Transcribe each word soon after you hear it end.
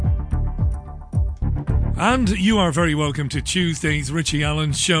And you are very welcome to Tuesday's Richie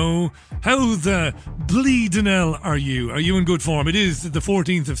Allen Show. How the bleeding hell are you? Are you in good form? It is the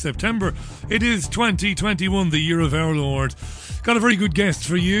 14th of September. It is 2021, the year of our Lord. Got a very good guest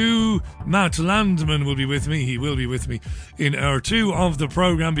for you. Matt Landman will be with me. He will be with me in hour 2 of the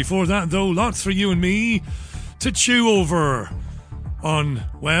programme. Before that, though, lots for you and me to chew over on,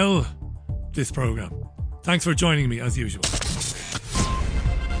 well, this programme. Thanks for joining me, as usual.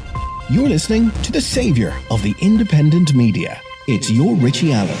 You're listening to the saviour of the independent media. It's your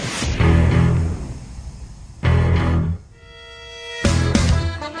Richie Allen.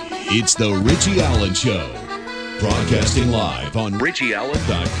 It's the Richie Allen Show. Broadcasting live on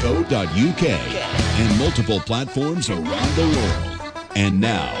richieallen.co.uk and multiple platforms around the world. And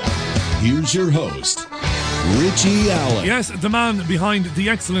now, here's your host, Richie Allen. Yes, the man behind the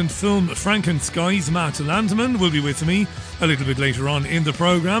excellent film Frankenskies, Matt Landman, will be with me a little bit later on in the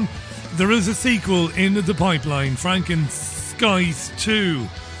programme. There is a sequel in the pipeline. Frankenskies 2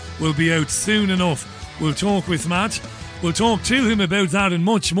 will be out soon enough. We'll talk with Matt. We'll talk to him about that and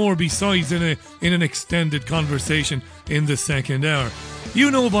much more besides in an extended conversation in the second hour.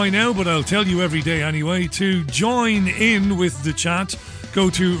 You know by now, but I'll tell you every day anyway, to join in with the chat, go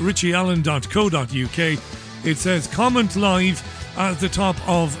to richieallen.co.uk. It says comment live at the top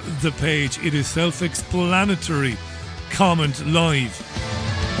of the page. It is self-explanatory. Comment live.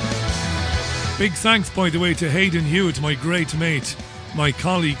 Big thanks, by the way, to Hayden Hewitt, my great mate, my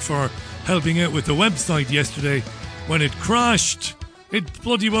colleague, for helping out with the website yesterday when it crashed. It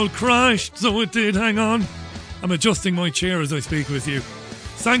bloody well crashed, so it did. Hang on. I'm adjusting my chair as I speak with you.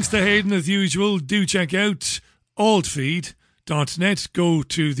 Thanks to Hayden, as usual. Do check out altfeed.net. Go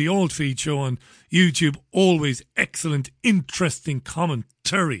to the Altfeed show on YouTube. Always excellent, interesting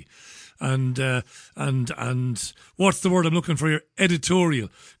commentary. And what's the word I'm looking for here? Editorial.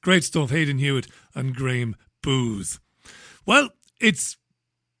 Great stuff, Hayden Hewitt and Graham Booth. Well, it's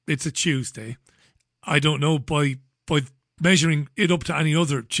a Tuesday. I don't know by measuring it up to any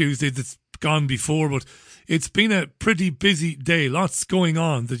other Tuesday that's gone before, but it's been a pretty busy day. Lots going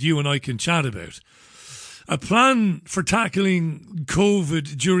on that you and I can chat about. A plan for tackling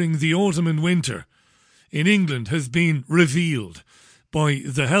COVID during the autumn and winter in England has been revealed by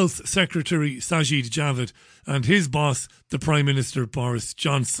the Health Secretary Sajid Javid and his boss, the Prime Minister Boris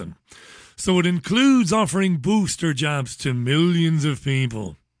Johnson. So it includes offering booster jabs to millions of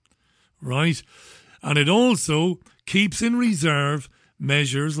people, right? And it also keeps in reserve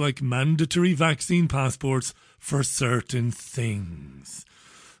measures like mandatory vaccine passports for certain things.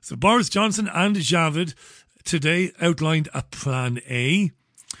 So Boris Johnson and Javid today outlined a Plan A,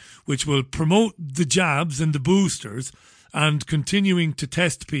 which will promote the jabs and the boosters and continuing to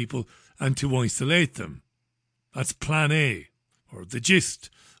test people and to isolate them. That's Plan A, or the gist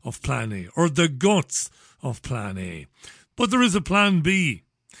of Plan A, or the guts of Plan A. But there is a Plan B,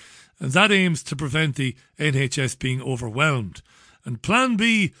 and that aims to prevent the NHS being overwhelmed. And Plan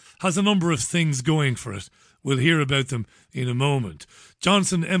B has a number of things going for it. We'll hear about them in a moment.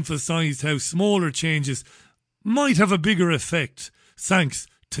 Johnson emphasised how smaller changes might have a bigger effect thanks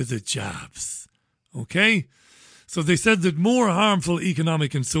to the jabs. Okay? So they said that more harmful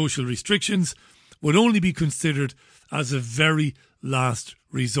economic and social restrictions would only be considered as a very last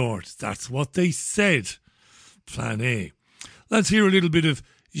resort. That's what they said. Plan A. Let's hear a little bit of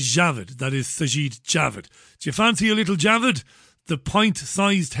Javid, that is Sajid Javid. Do you fancy a little Javid? The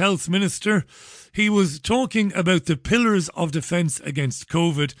pint-sized health minister. He was talking about the pillars of defence against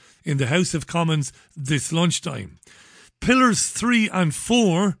COVID in the House of Commons this lunchtime. Pillars 3 and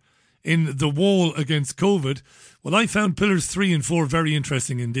 4 in the wall against COVID. Well, I found pillars 3 and 4 very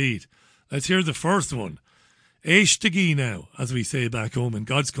interesting indeed. Let's hear the first one. Eishtagi now, as we say back home in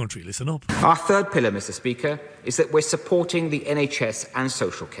God's country. Listen up. Our third pillar, Mr. Speaker, is that we're supporting the NHS and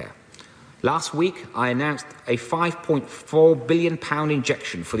social care. Last week, I announced a £5.4 billion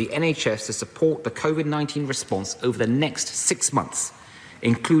injection for the NHS to support the COVID-19 response over the next 6 months,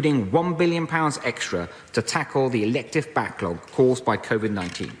 including £1 billion extra to tackle the elective backlog caused by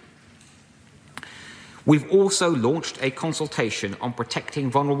COVID-19. We've also launched a consultation on protecting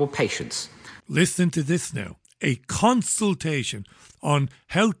vulnerable patients. Listen to this now. A consultation on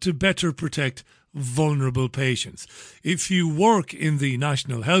how to better protect vulnerable patients. If you work in the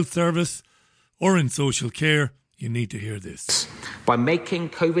National Health Service or in social care, you need to hear this. By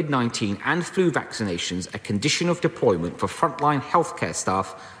making COVID-19 and flu vaccinations a condition of deployment for frontline healthcare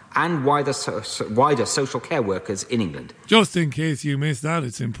staff and wider social care workers in England. Just in case you missed that,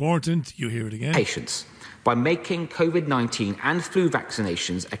 it's important you hear it again. Patients. By making COVID-19 and flu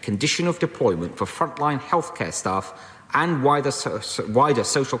vaccinations a condition of deployment for frontline healthcare staff and wider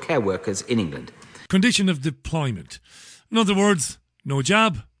social care workers in England. condition of deployment. In other words, no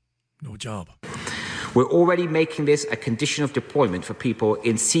jab, no job. We're already making this a condition of deployment for people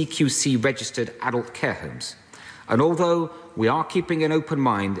in CQC-registered adult care homes. And although we are keeping an open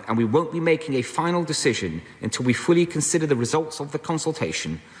mind and we won't be making a final decision until we fully consider the results of the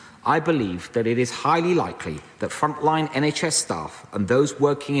consultation, I believe that it is highly likely that frontline NHS staff and those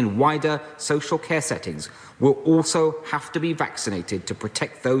working in wider social care settings will also have to be vaccinated to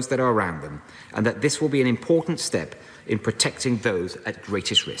protect those that are around them, and that this will be an important step in protecting those at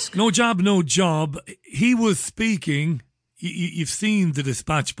greatest risk. No jab, no job. He was speaking, you've seen the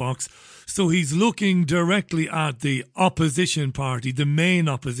dispatch box, so he's looking directly at the opposition party, the main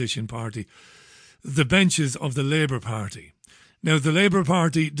opposition party, the benches of the Labour Party. Now, the Labour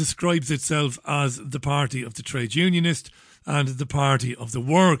Party describes itself as the party of the trade unionist and the party of the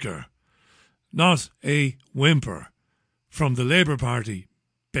worker, not a whimper from the Labour Party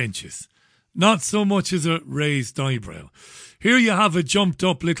benches. Not so much as a raised eyebrow. Here you have a jumped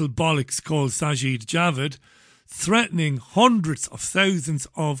up little bollocks called Sajid Javid threatening hundreds of thousands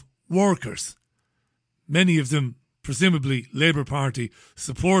of workers, many of them presumably Labour Party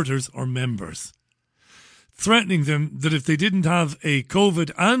supporters or members, threatening them that if they didn't have a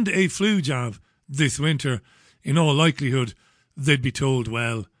COVID and a flu jab this winter, in all likelihood, they'd be told,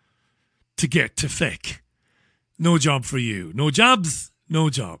 well, to get to feck. No job for you. No jabs, no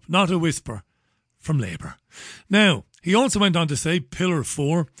job. Not a whisper from Labour. Now, he also went on to say, Pillar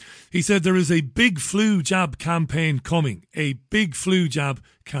 4, he said there is a big flu jab campaign coming. A big flu jab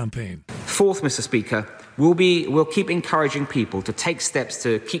campaign. Fourth, Mr. Speaker, we'll keep encouraging people to take steps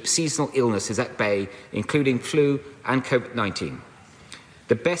to keep seasonal illnesses at bay, including flu and COVID-19.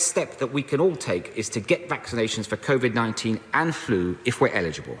 The best step that we can all take is to get vaccinations for COVID-19 and flu if we're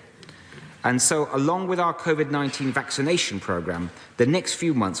eligible. And so, along with our COVID-19 vaccination programme, the next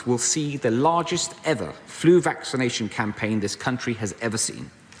few months will see the largest ever flu vaccination campaign this country has ever seen.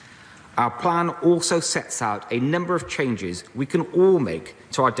 Our plan also sets out a number of changes we can all make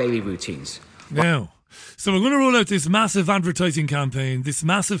to our daily routines. Now, so we're going to roll out this massive advertising campaign, this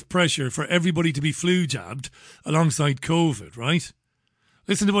massive pressure for everybody to be flu jabbed alongside COVID, right?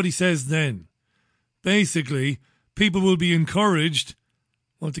 Listen to what he says then. Basically, people will be encouraged,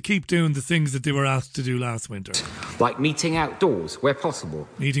 well, to keep doing the things that they were asked to do last winter. Like meeting outdoors where possible.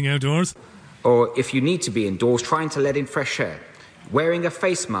 Meeting outdoors? Or if you need to be indoors, trying to let in fresh air. Wearing a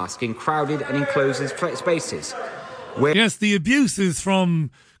face mask in crowded and enclosed spaces. Yes, the abuses from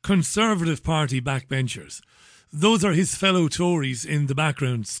Conservative Party backbenchers. Those are his fellow Tories in the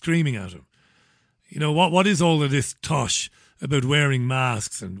background screaming at him. You know, what is all of this tosh about wearing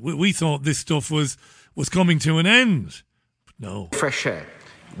masks? And we thought this stuff was coming to an end. But no. Fresh air.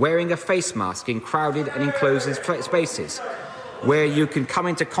 Wearing a face mask in crowded and enclosed spaces where you can come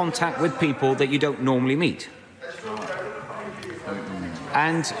into contact with people that you don't normally meet.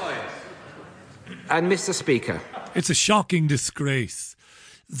 And Mr. Speaker, it's a shocking disgrace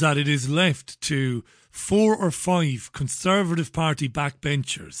that it is left to 4 or 5 Conservative Party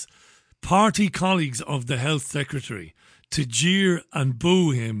backbenchers, party colleagues of the Health Secretary, to jeer and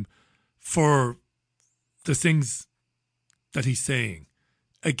boo him for the things that he's saying.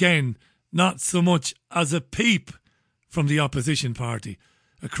 Again, not so much as a peep from the opposition party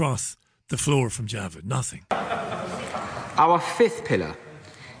across the floor from Javid. Nothing. Our fifth pillar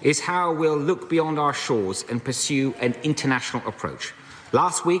is how we'll look beyond our shores and pursue an international approach.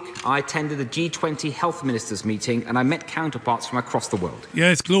 Last week, I attended the G20 Health Ministers meeting and I met counterparts from across the world.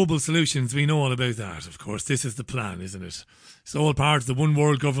 Yes, global solutions. We know all about that, of course. This is the plan, isn't it? It's all part of the One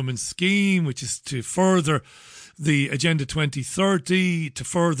World Government scheme, which is to further the Agenda 2030, to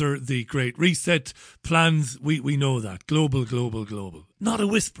further the Great Reset plans. We know that. Global, global, global. Not a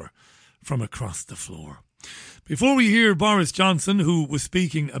whisper from across the floor. Before we hear Boris Johnson, who was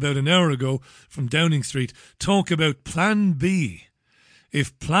speaking about an hour ago from Downing Street, talk about Plan B.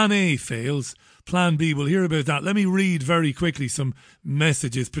 If Plan A fails, Plan B, we'll hear about that. Let me read very quickly some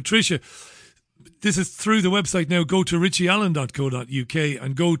messages. Patricia, this is through the website now. Go to richieallen.co.uk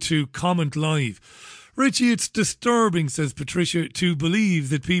and go to Comment Live. Richie, it's disturbing, says Patricia, to believe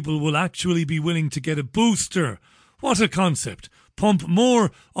that people will actually be willing to get a booster. What a concept. Pump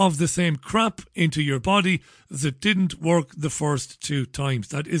more of the same crap into your body that didn't work the first 2 times.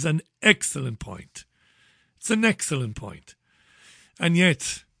 That is an excellent point. It's an excellent point. And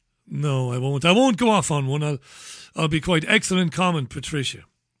yet, no, I won't. I won't go off on one. I'll be quite excellent comment, Patricia.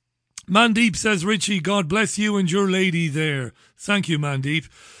 Mandeep says, Richie, God bless you and your lady there. Thank you, Mandeep.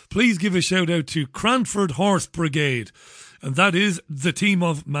 Please give a shout out to Cranford Horse Brigade. And that is the team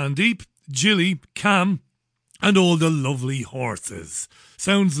of Mandeep, Jilly, Cam, and all the lovely horses.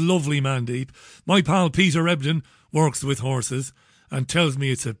 Sounds lovely, Mandeep. My pal Peter Ebden works with horses and tells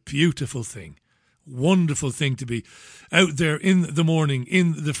me it's a beautiful thing. Wonderful thing to be out there in the morning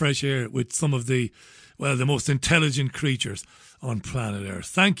in the fresh air with some of the most intelligent creatures on planet Earth.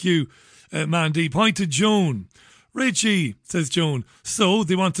 Thank you, Mandeep. Hi to Joan. Richie, says Joan, so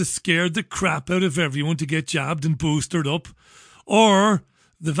they want to scare the crap out of everyone to get jabbed and boosted up? Or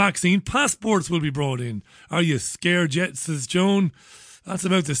the vaccine passports will be brought in. Are you scared yet, says Joan? That's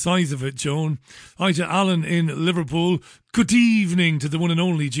about the size of it, Joan. Hi to Alan in Liverpool. Good evening to the one and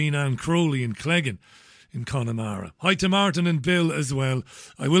only Jean-Anne Crowley in Cleggan in Connemara. Hi to Martin and Bill as well.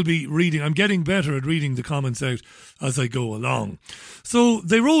 I will be reading. I'm getting better at reading the comments out as I go along. So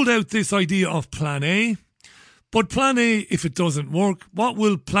they rolled out this idea of Plan A. But Plan A, if it doesn't work, what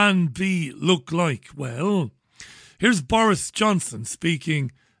will Plan B look like? Well, here's Boris Johnson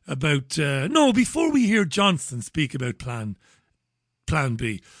speaking about... before we hear Johnson speak about Plan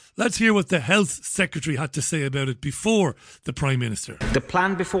B, let's hear what the Health Secretary had to say about it before the Prime Minister. The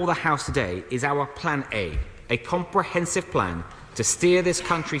plan before the House today is our Plan a comprehensive plan to steer this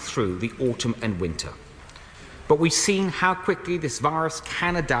country through the autumn and winter. But we've seen how quickly this virus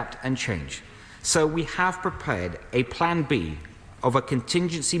can adapt and change. So we have prepared a Plan B of a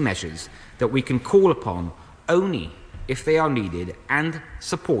contingency measures that we can call upon only if they are needed and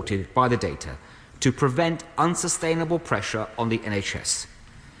supported by the data to prevent unsustainable pressure on the NHS.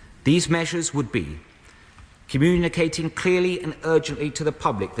 These measures would be communicating clearly and urgently to the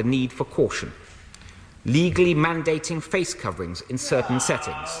public the need for caution, legally mandating face coverings in certain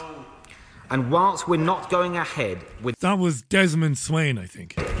settings, and whilst we're not going ahead with... That was Desmond Swain, I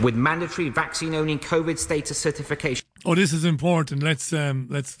think. ...with mandatory vaccine-owning COVID status certification... Oh, this is important. Let's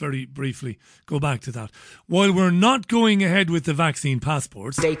very briefly go back to that. While we're not going ahead with the vaccine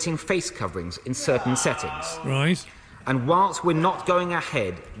passports... ...dating face coverings in certain settings. Right. And whilst we're not going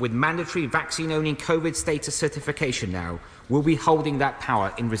ahead with mandatory vaccine-owning COVID status certification now, we'll be holding that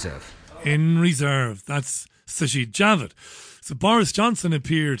power in reserve. In reserve. That's Sajid Javid. So Boris Johnson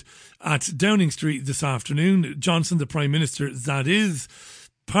appeared at Downing Street this afternoon. Johnson, the Prime Minister, that is.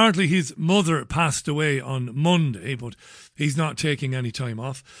 Partly his mother passed away on Monday, but he's not taking any time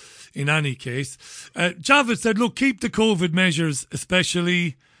off in any case. Javid said, look, keep the COVID measures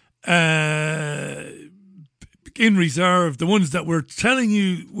especially in reserve. The ones that we're telling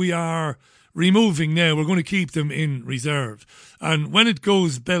you we are removing now, we're going to keep them in reserve. And when it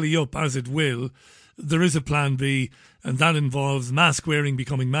goes belly up, as it will, there is a Plan B, and that involves mask wearing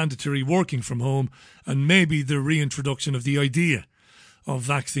becoming mandatory, working from home, and maybe the reintroduction of the idea of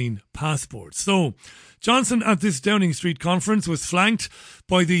vaccine passports. So, Johnson at this Downing Street conference was flanked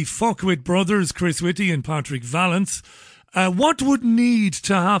by the fuckwit brothers, Chris Whitty and Patrick Vallance. What would need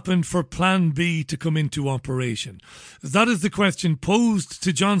to happen for Plan B to come into operation? That is the question posed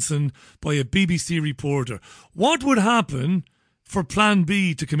to Johnson by a BBC reporter. What would happen for Plan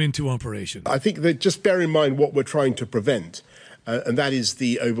B to come into operation? I think that just bear in mind what we're trying to prevent, and that is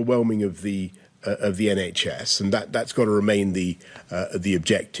the overwhelming of the NHS, and that's got to remain the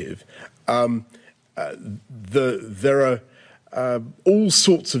objective. There are all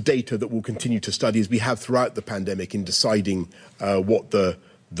sorts of data that we'll continue to study as we have throughout the pandemic in deciding what the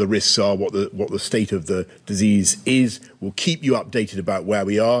risks are, what the state of the disease is. We'll keep you updated about where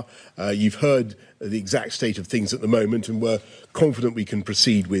we are. You've heard the exact state of things at the moment, and we're confident we can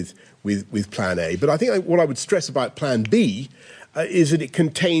proceed with Plan A. But I think what I would stress about Plan B is that it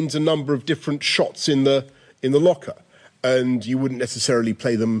contains a number of different shots in the locker, and you wouldn't necessarily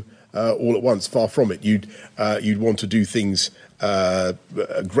play them all at once. Far from it. You'd want to do things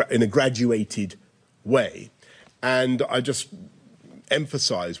in a graduated way. And I just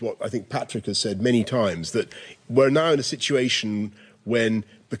emphasise what I think Patrick has said many times, that we're now in a situation when,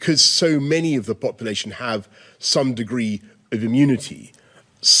 because so many of the population have some degree of immunity,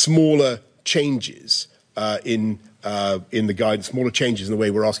 smaller changes in the guidance, smaller changes in the way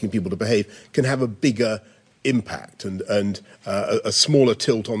we're asking people to behave can have a bigger impact, and a smaller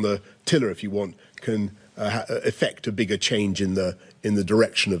tilt on the tiller, if you want, can affect a bigger change in the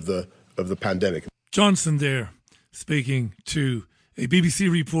direction of the pandemic. Johnson there speaking to a BBC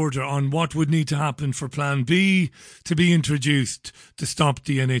reporter on what would need to happen for Plan B to be introduced to stop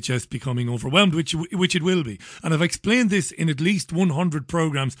the NHS becoming overwhelmed, which it will be. And I've explained this in at least 100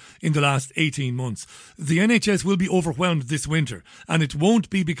 programmes in the last 18 months. The NHS will be overwhelmed this winter, and it won't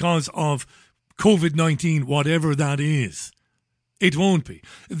be because of COVID-19, whatever that is. It won't be.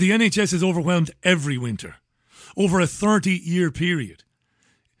 The NHS is overwhelmed every winter, over a 30-year period.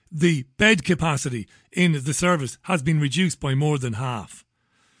 The bed capacity in the service has been reduced by more than half.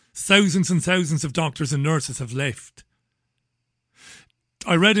 Thousands and thousands of doctors and nurses have left.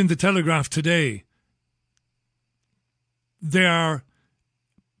 I read in the Telegraph today, they are,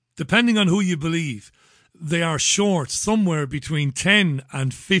 depending on who you believe, they are short somewhere between 10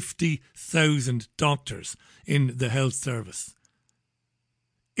 and 50,000 doctors in the health service.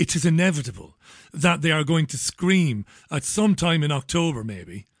 It is inevitable that they are going to scream at some time in October,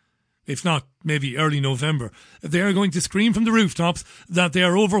 maybe, if not maybe early November. They are going to scream from the rooftops that they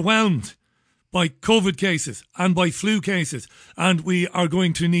are overwhelmed by COVID cases and by flu cases, and we are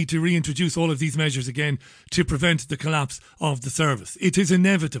going to need to reintroduce all of these measures again to prevent the collapse of the service. It is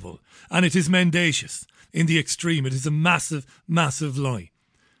inevitable, and it is mendacious in the extreme. It is a massive, massive lie.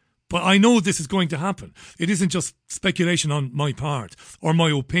 But I know this is going to happen. It isn't just speculation on my part or my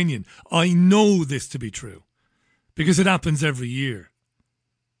opinion. I know this to be true because it happens every year.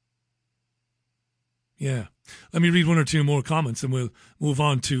 Yeah. Let me read one or two more comments and we'll move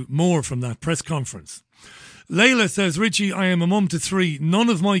on to more from that press conference. Layla says, Richie, I am a mum to 3. None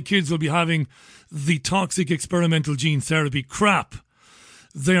of my kids will be having the toxic experimental gene therapy crap.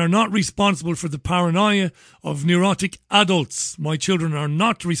 They are not responsible for the paranoia of neurotic adults. My children are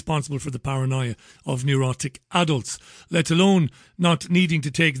not responsible for the paranoia of neurotic adults, let alone not needing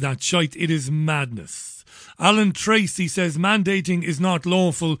to take that shite. It is madness. Alan Tracy says mandating is not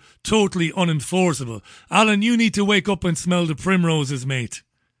lawful, totally unenforceable. Alan, you need to wake up and smell the primroses, mate.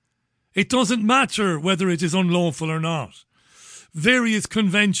 It doesn't matter whether it is unlawful or not. Various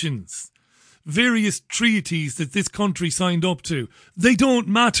conventions, various treaties that this country signed up to, they don't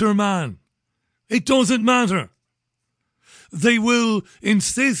matter, man. It doesn't matter. They will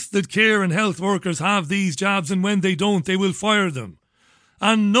insist that care and health workers have these jobs, and when they don't, they will fire them.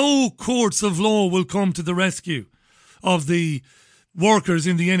 And no courts of law will come to the rescue of the workers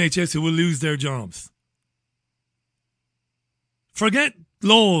in the NHS who will lose their jobs. Forget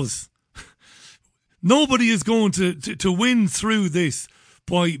laws. Nobody is going to win through this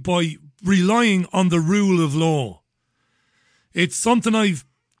by relying on the rule of law. It's something I've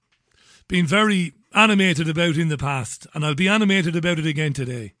been very animated about in the past, and I'll be animated about it again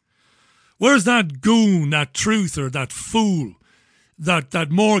today. Where's that goon, that truther, that fool, that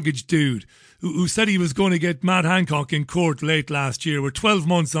mortgage dude who said he was going to get Matt Hancock in court late last year? We're 12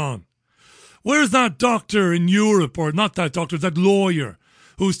 months on. Where's that doctor in Europe, or not that doctor, that lawyer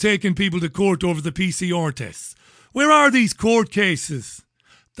who's taking people to court over the PCR tests? Where are these court cases?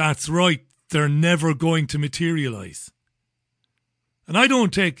 That's right, they're never going to materialise. And I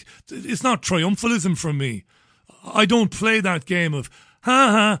don't take, it's not triumphalism from me. I don't play that game of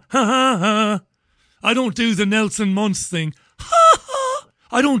ha ha ha ha ha. I don't do the Nelson Muntz thing. Ha ha.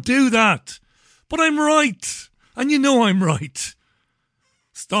 I don't do that. But I'm right. And you know I'm right.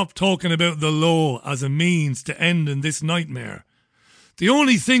 Stop talking about the law as a means to end in this nightmare. The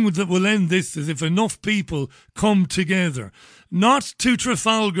only thing that will end this is if enough people come together, not to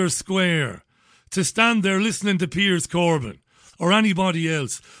Trafalgar Square, to stand there listening to Piers Corbyn or anybody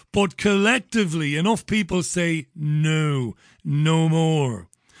else, but collectively enough people say, no, no more.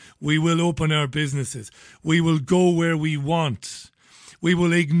 We will open our businesses. We will go where we want. We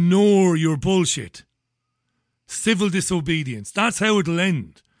will ignore your bullshit. Civil disobedience. That's how it'll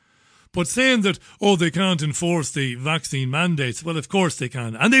end. But saying that, oh, they can't enforce the vaccine mandates, well, of course they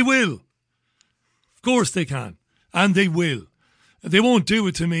can. And they will. Of course they can. And they will. They won't do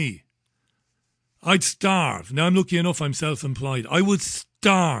it to me. I'd starve. Now, I'm lucky enough I'm self-employed. I would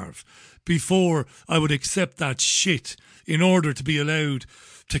starve before I would accept that shit in order to be allowed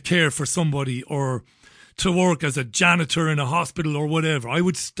to care for somebody or to work as a janitor in a hospital or whatever. I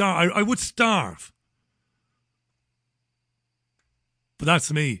would starve. I would starve. But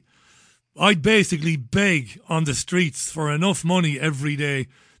that's me. I'd basically beg on the streets for enough money every day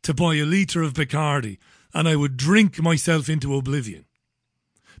to buy a litre of Bacardi, and I would drink myself into oblivion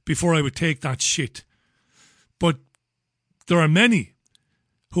before I would take that shit. But there are many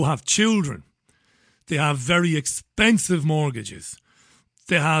who have children. They have very expensive mortgages.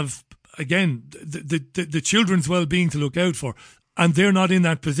 They have, again, the children's well-being to look out for, and they're not in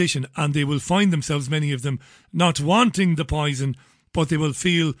that position, and they will find themselves, many of them, not wanting the poison, but they will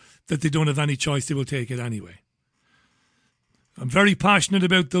feel that they don't have any choice. They will take it anyway. I'm very passionate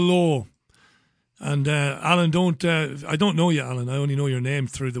about the law. And Alan, I don't know you, Alan. I only know your name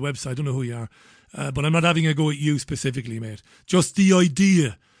through the website. I don't know who you are. But I'm not having a go at you specifically, mate. Just the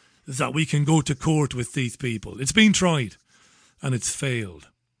idea that we can go to court with these people. It's been tried and it's failed.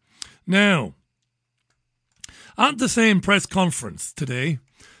 Now, at the same press conference today,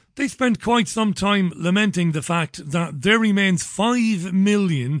 they spent quite some time lamenting the fact that there remains 5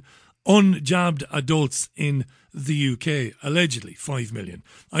 million unjabbed adults in the UK, allegedly 5 million.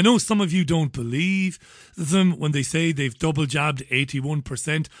 I know some of you don't believe them when they say they've double jabbed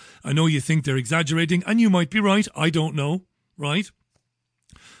 81%. I know you think they're exaggerating, and you might be right. I don't know, right?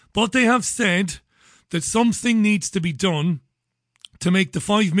 But they have said that something needs to be done to make the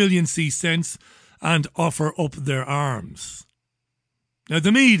 5 million see sense and offer up their arms. Now,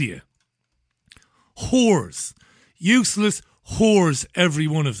 the media, whores, useless whores, every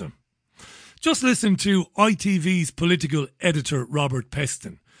one of them. Just listen to ITV's political editor, Robert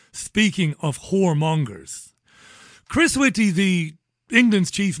Peston, speaking of whoremongers. Chris Whitty, the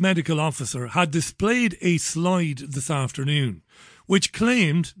England's chief medical officer, had displayed a slide this afternoon, which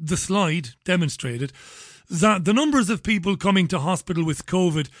claimed, the slide demonstrated, that the numbers of people coming to hospital with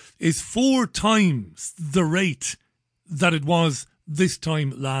COVID is 4 times the rate that it was this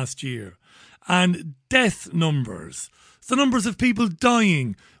time last year. And death numbers, the numbers of people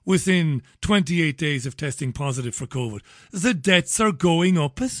dying within 28 days of testing positive for COVID, the deaths are going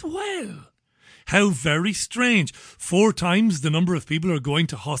up as well. How very strange. 4 times the number of people are going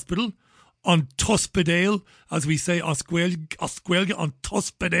to hospital on Tuspedale, as we say, Oscuelga on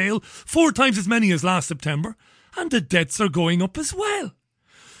Tuspedale, 4 times as many as last September, and the deaths are going up as well.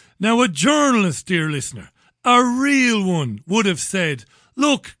 Now, a journalist, dear listener, a real one, would have said,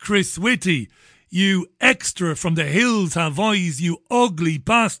 look, Chris Whitty, you extra from the hills have eyes, you ugly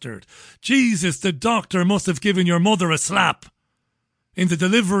bastard. Jesus, the doctor must have given your mother a slap in the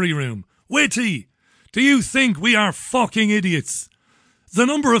delivery room. Whitty, do you think we are fucking idiots? The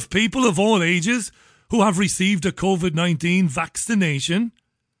number of people of all ages who have received a COVID-19 vaccination,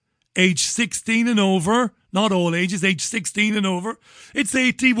 age 16 and over, not all ages, age 16 and over, it's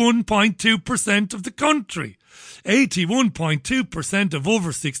 81.2% of the country. 81.2% of over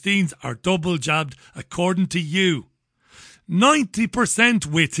 16s are double jabbed, according to you. 90%,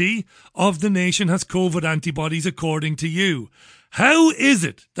 Whitty, of the nation has COVID antibodies, according to you. How is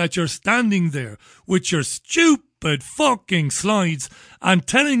it that you're standing there with your stupid fucking slides and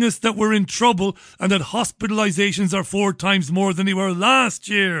telling us that we're in trouble and that hospitalizations are 4 times more than they were last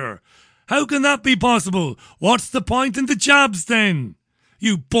year? How can that be possible? What's the point in the jabs then?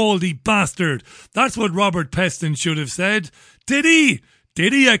 You baldy bastard. That's what Robert Peston should have said. Did he?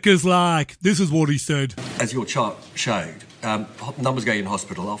 Did he, Eckers like? This is what he said. As your chart showed, numbers going in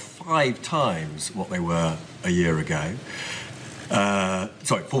hospital are 5 times what they were a year ago.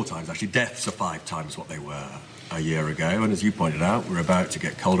 4 times actually. Deaths are 5 times what they were a year ago. And as you pointed out, we're about to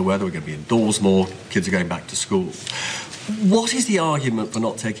get colder weather. We're going to be indoors more. Kids are going back to school. What is the argument for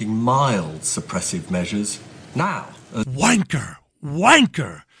not taking mild suppressive measures now? Wanker!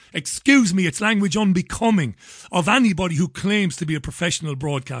 Wanker! Excuse me, it's language unbecoming of anybody who claims to be a professional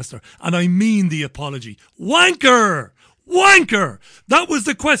broadcaster. And I mean the apology. Wanker! Wanker! That was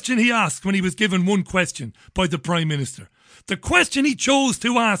the question he asked when he was given one question by the Prime Minister. The question he chose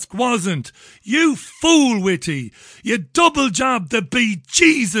to ask wasn't, you fool, Whitty, you double jabbed the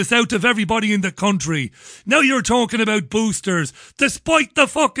bejesus out of everybody in the country. Now you're talking about boosters, despite the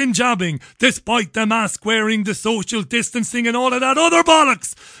fucking jabbing, despite the mask wearing, the social distancing and all of that other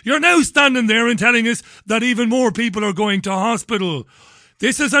bollocks. You're now standing there and telling us that even more people are going to hospital.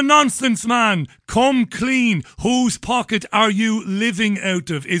 This is a nonsense, man. Come clean. Whose pocket are you living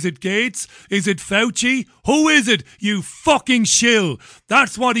out of? Is it Gates? Is it Fauci? Who is it? You fucking shill.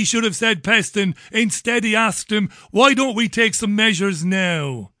 That's what he should have said, Peston. Instead, he asked him, why don't we take some measures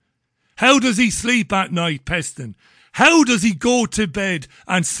now? How does he sleep at night, Peston? How does he go to bed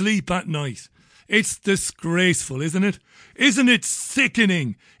and sleep at night? It's disgraceful, isn't it? Isn't it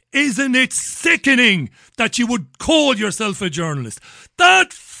sickening? Isn't it sickening that you would call yourself a journalist?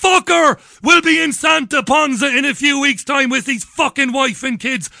 That fucker will be in Santa Ponza in a few weeks' time with his fucking wife and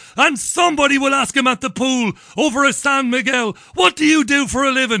kids, and somebody will ask him at the pool over a San Miguel, what do you do for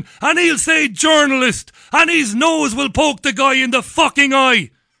a living? And he'll say journalist, and his nose will poke the guy in the fucking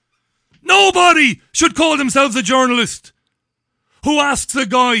eye. Nobody should call themselves a journalist who asks a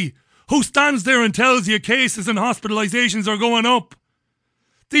guy who stands there and tells you cases and hospitalizations are going up.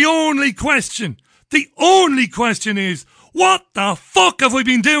 The only question is, what the fuck have we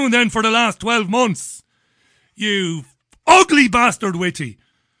been doing then for the last 12 months? You ugly bastard, Whitty.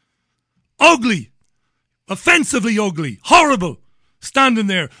 Ugly. Offensively ugly. Horrible. Standing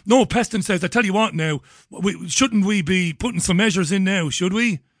there. No, Peston says, I tell you what now, shouldn't we be putting some measures in now, should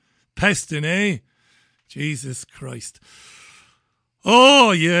we? Peston, eh? Jesus Christ.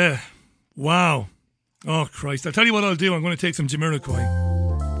 Oh, yeah. Wow. Oh, Christ. I'll tell you what I'll do. I'm going to take some Jamiroquai.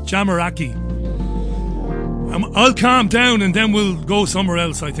 Jamaraki. I'll calm down and then we'll go somewhere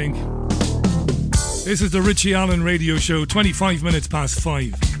else, I think. This is the Richie Allen Radio Show, 25 minutes past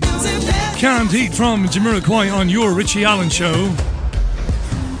 5. Can't Eat from Jamiroquai on your Richie Allen Show.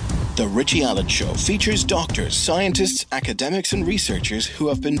 The Richie Allen Show features doctors, scientists, academics and researchers who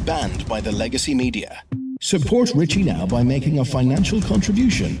have been banned by the legacy media. Support Richie now by making a financial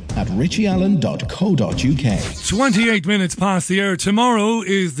contribution at richieallen.co.uk. 28 minutes past the hour. Tomorrow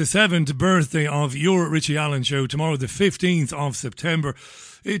is the 7th birthday of your Richie Allen Show. Tomorrow, the 15th of September.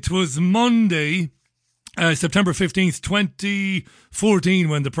 It was Monday, September 15th, 2014,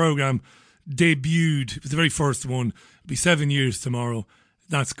 when the programme debuted. It was the very first one. It'll be 7 years tomorrow.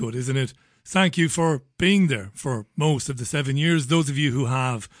 That's good, isn't it? Thank you for being there for most of the 7 years, those of you who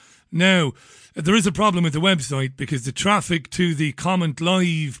have. Now, there is a problem with the website because the traffic to the comment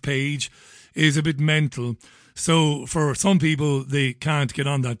live page is a bit mental. So for some people, they can't get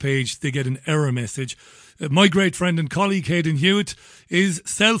on that page. They get an error message. My great friend and colleague, Hayden Hewitt, is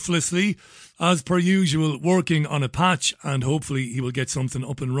selflessly, as per usual, working on a patch, and hopefully he will get something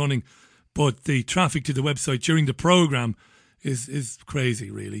up and running. But the traffic to the website during the programme is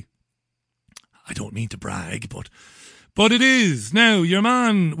crazy, really. I don't mean to brag, but it is. Now, your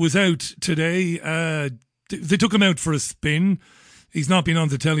man was out today. They took him out for a spin. He's not been on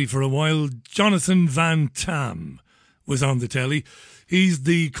the telly for a while. Jonathan Van Tam was on the telly. He's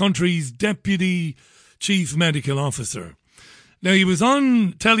the country's Deputy Chief Medical Officer. Now, he was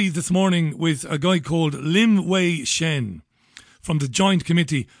on telly this morning with a guy called Lim Wei Shen from the Joint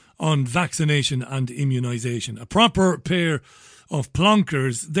Committee on Vaccination and Immunisation. A proper pair of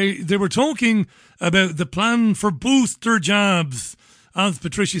plonkers. They were talking about the plan for booster jabs. As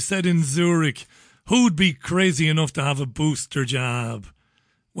Patricia said in Zurich, who'd be crazy enough to have a booster jab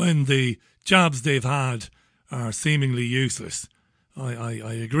when the jabs they've had are seemingly useless? I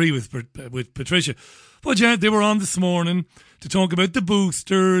agree with Patricia. But yeah, they were on this morning to talk about the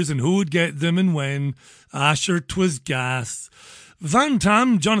boosters and who would get them and when. Asher, 'twas gas.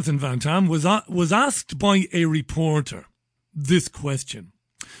 Jonathan Van Tam, was asked by a reporter this question.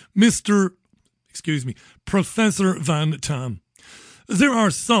 Professor Van Tam, there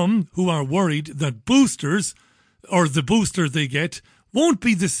are some who are worried that boosters, or the booster they get, won't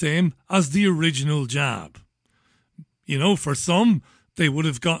be the same as the original jab. You know, for some, they would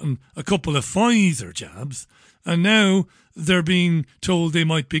have gotten a couple of Pfizer jabs, and now they're being told they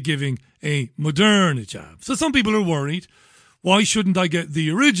might be giving a Moderna jab. So some people are worried. Why shouldn't I get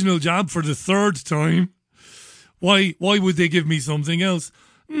the original jab for the third time? Why would they give me something else?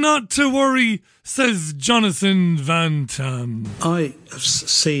 Not to worry, says Jonathan Van Tam. I have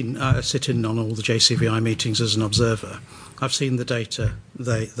seen, sit in on all the JCVI meetings as an observer. I've seen the data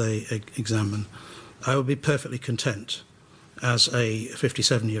they examine. I would be perfectly content as a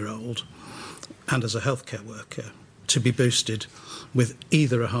 57-year-old and as a healthcare worker to be boosted with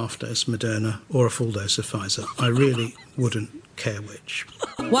either a half-dose Moderna or a full dose of Pfizer. I really wouldn't care which.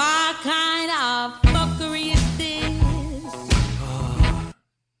 What kind of fuckery is this?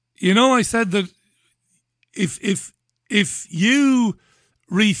 You know, I said that if you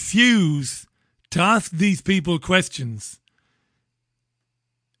refuse to ask these people questions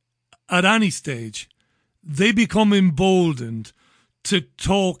at any stage, they become emboldened to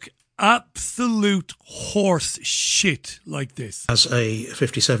talk absolute horse shit like this. As a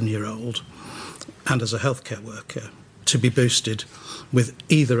 57-year-old and as a healthcare worker, to be boosted with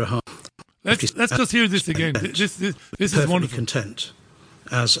either a half... Let's just hear this again. This is wonderful. Perfectly content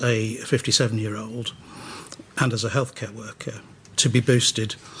as a 57-year-old and as a healthcare worker to be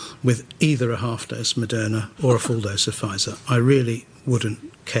boosted with either a half-dose Moderna or a full dose of Pfizer. I really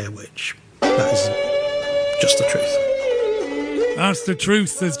wouldn't care which. That is just the truth. That's the truth,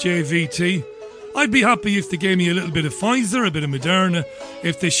 says JVT. I'd be happy if they gave me a little bit of Pfizer, a bit of Moderna,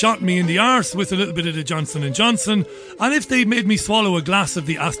 if they shot me in the arse with a little bit of the Johnson & Johnson, and if they made me swallow a glass of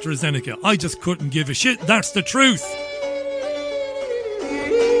the AstraZeneca. I just couldn't give a shit. That's the truth.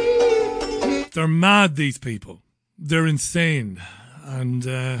 They're mad, these people. They're insane. And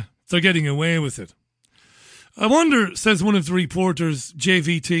they're getting away with it. I wonder, says one of the reporters,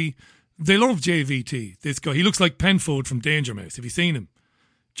 JVT, they love JVT, this guy. He looks like Penfold from Danger Mouse. Have you seen him?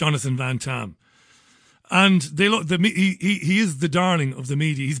 Jonathan Van Tam. And they look. He is the darling of the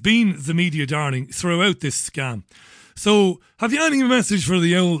media. He's been the media darling throughout this scam. So, have you any message for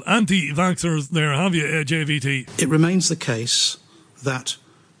the old anti-vaxxers there, have you, JVT? It remains the case that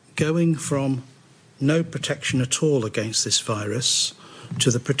going from no protection at all against this virus to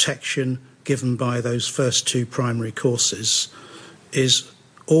the protection given by those first two primary courses is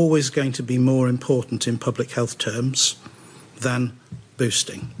always going to be more important in public health terms than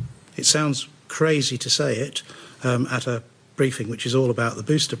boosting. It sounds crazy to say it at a briefing which is all about the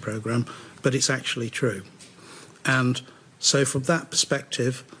booster programme, but it's actually true. And So from that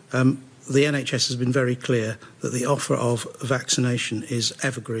perspective, the NHS has been very clear that the offer of vaccination is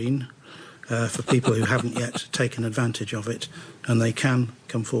evergreen for people who haven't yet taken advantage of it, and they can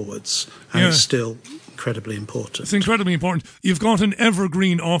come forwards. And it's still incredibly important. It's incredibly important. You've got an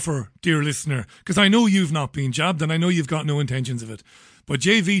evergreen offer, dear listener, because I know you've not been jabbed and I know you've got no intentions of it. But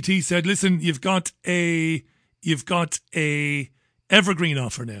JVT said, listen, you've got a evergreen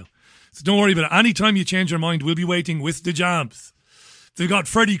offer now. So don't worry about it. Anytime you change your mind, we'll be waiting with the jabs. They've got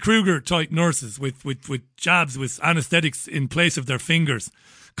Freddy Krueger type nurses with jabs, with anaesthetics in place of their fingers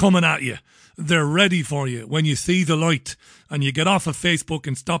coming at you. They're ready for you when you see the light and you get off of Facebook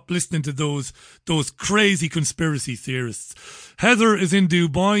and stop listening to those crazy conspiracy theorists. Heather is in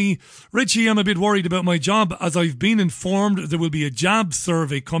Dubai. Richie, I'm a bit worried about my job as I've been informed there will be a jab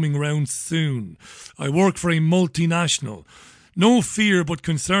survey coming round soon. I work for a multinational. No fear but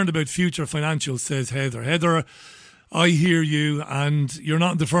concerned about future financials, says Heather. Heather, I hear you, and you're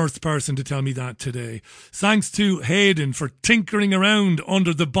not the first person to tell me that today. Thanks to Hayden for tinkering around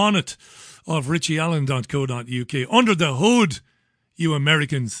under the bonnet of richieallen.co.uk. Under the hood, you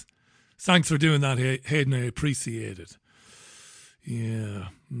Americans. Thanks for doing that, Hayden. I appreciate it. Yeah.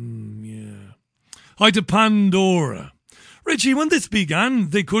 Hi to Pandora. Richie, when this began,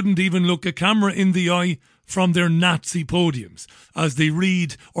 they couldn't even look a camera in the eye from their Nazi podiums as they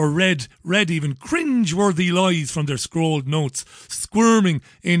read even cringe-worthy lies from their scrawled notes, squirming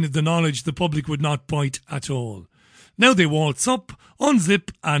in the knowledge the public would not bite at all. Now they waltz up,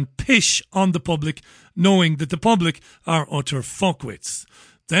 unzip and pish on the public, knowing that the public are utter fuckwits.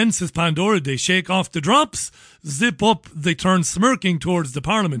 Then, says Pandora, they shake off the drops, zip up, they turn smirking towards the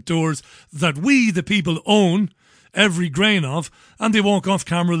Parliament doors that we, the people, own every grain of, and they walk off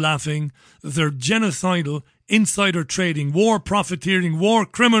camera laughing. They're genocidal, insider trading, war profiteering, war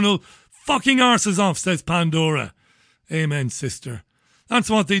criminal, fucking arses off, says Pandora. Amen, sister. That's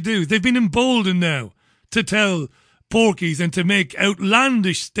what they do. They've been emboldened now to tell porkies and to make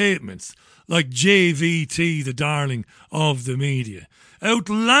outlandish statements like JVT, the darling of the media.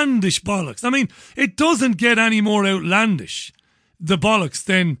 Outlandish bollocks. I mean, it doesn't get any more outlandish, the bollocks,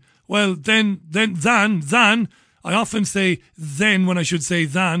 than I often say then when I should say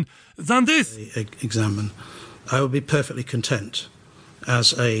than this. Examine. I would be perfectly content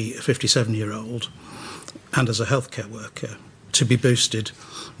as a 57-year-old and as a healthcare worker to be boosted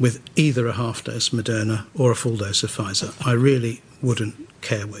with either a half dose Moderna or a full dose of Pfizer. I really wouldn't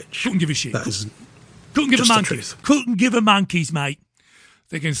care which. Couldn't give a shit. That is couldn't give a just the monkeys. truth. Couldn't give a monkeys, mate.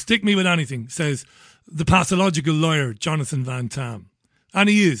 They can stick me with anything, says the pathological lawyer Jonathan Van Tam. And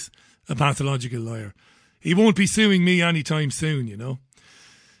he is a pathological lawyer. He won't be suing me anytime soon, you know.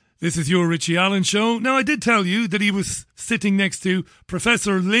 This is your Richie Allen show. Now, I did tell you that he was sitting next to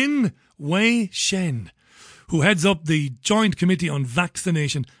Professor Lin Wei Shen, who heads up the Joint Committee on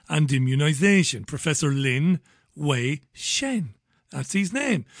Vaccination and Immunisation. Professor Lin Wei Shen. That's his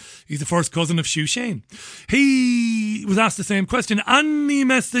name. He's the first cousin of Xu Shen. He was asked the same question. Any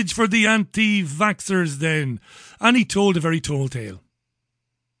message for the anti-vaxxers then? And he told a very tall tale.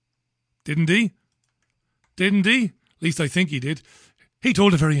 Didn't he? Didn't he? At least I think he did. He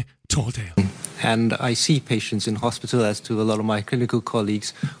told a very tall tale. And I see patients in hospital, as do a lot of my clinical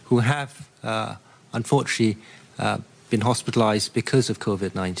colleagues, who have, unfortunately, been hospitalized because of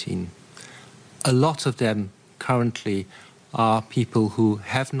COVID-19. A lot of them currently are people who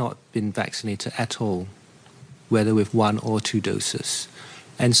have not been vaccinated at all, whether with 1 or 2 doses.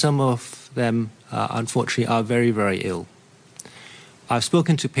 And some of them, unfortunately, are very, very ill. I've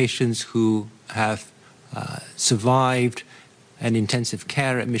spoken to patients who have survived an intensive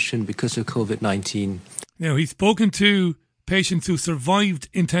care admission because of COVID-19. Now, he's spoken to patients who survived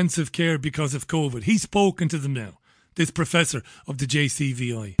intensive care because of COVID. He's spoken to them now, this professor of the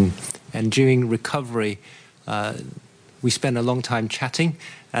JCVI. And during recovery, we spent a long time chatting.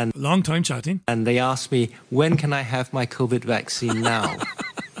 And they asked me, when can I have my COVID vaccine now?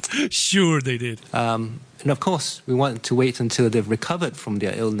 Sure they did. And of course, we want to wait until they've recovered from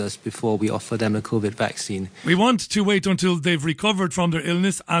their illness before we offer them a COVID vaccine. We want to wait until they've recovered from their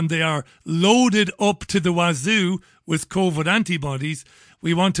illness and they are loaded up to the wazoo with COVID antibodies.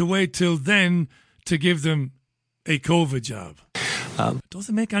 We want to wait till then to give them a COVID jab. It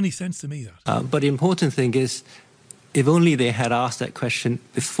doesn't make any sense to me, that. But the important thing is, if only they had asked that question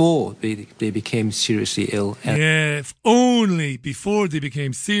before they became seriously ill. Yeah, if only before they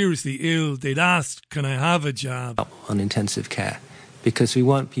became seriously ill, they'd asked, can I have a jab? On intensive care, because we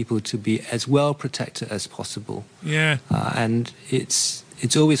want people to be as well protected as possible. Yeah. And it's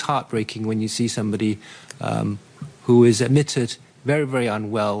always heartbreaking when you see somebody who is admitted very, very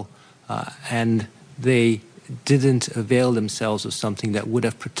unwell and they didn't avail themselves of something that would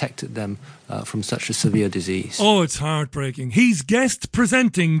have protected them from such a severe disease. Oh, it's heartbreaking. He's guest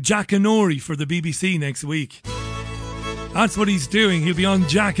presenting Jack Anori for the BBC next week. That's what he's doing. He'll be on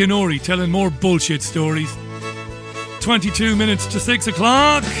Jack Anori telling more bullshit stories. 22 minutes to 6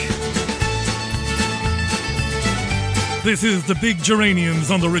 o'clock. This is the Big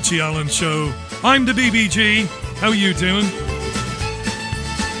Geraniums on the Richie Allen Show. I'm the BBG. How are you doing?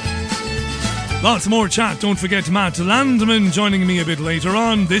 Lots more chat. Don't forget Matt Landman joining me a bit later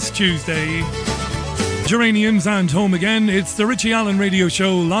on this Tuesday. Geraniums and home again. It's the Richie Allen Radio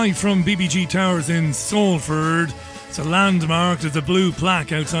Show live from BBG Towers in Salford. It's a landmark. There's a blue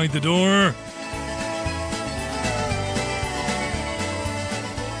plaque outside the door.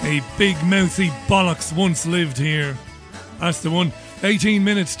 A big mouthy bollocks once lived here. That's the one. 18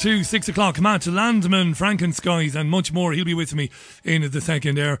 minutes to 6 o'clock. Matt Landman, Frankenskies and much more. He'll be with me in the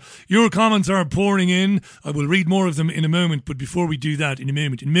second hour. Your comments are pouring in. I will read more of them in a moment. But before we do that, in a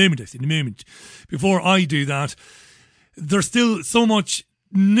moment. Before I do that, there's still so much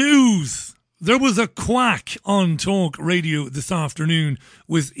news. There was a quack on Talk Radio this afternoon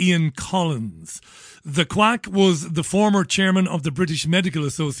with Ian Collins. The quack was the former chairman of the British Medical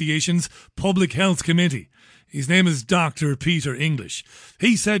Association's Public Health Committee. His name is Dr. Peter English.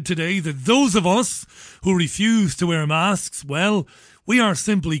 He said today that those of us who refuse to wear masks, well, we are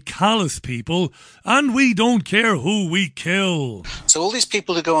simply callous people and we don't care who we kill. So all these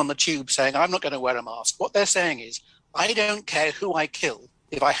people who go on the tube saying, I'm not going to wear a mask, what they're saying is, I don't care who I kill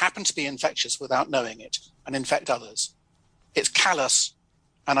if I happen to be infectious without knowing it and infect others. It's callous.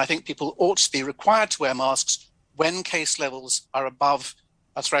 And I think people ought to be required to wear masks when case levels are above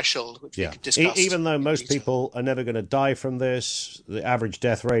a threshold, which we could discuss. Even though most people are never going to die from this, the average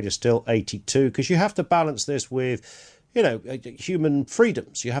death rate is still 82, because you have to balance this with, human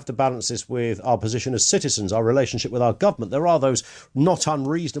freedoms. You have to balance this with our position as citizens, our relationship with our government. There are those not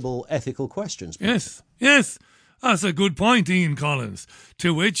unreasonable ethical questions. Yes. That's a good point, Ian Collins.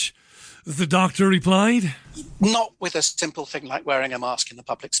 To which the doctor replied, not with a simple thing like wearing a mask in the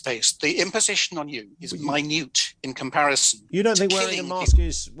public space. The imposition on you is minute in comparison. You don't think wearing a mask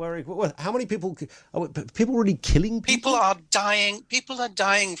is wearing... How many people... Are people really killing people? People are dying. People are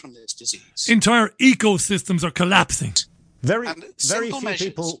dying from this disease. Entire ecosystems are collapsing. Very few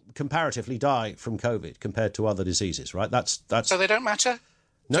people comparatively die from COVID compared to other diseases, right? That's So they don't matter?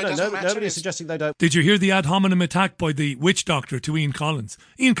 No, nobody's suggesting they don't. Did you hear the ad hominem attack by the witch doctor to Ian Collins?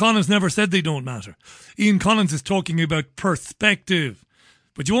 Ian Collins never said they don't matter. Ian Collins is talking about perspective.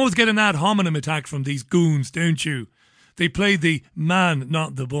 But you always get an ad hominem attack from these goons, don't you? They play the man,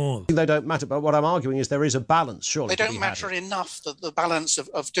 not the ball. They don't matter, but what I'm arguing is there is a balance, surely. They don't matter enough, the balance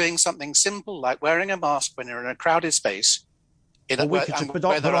of doing something simple like wearing a mask when you're in a crowded space. On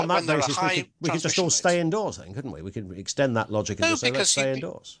that basis, we could just all stay indoors then, couldn't we? We could extend that logic and just say, let's stay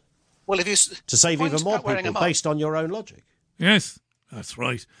indoors. Well, to save even more people based on your own logic. Yes, that's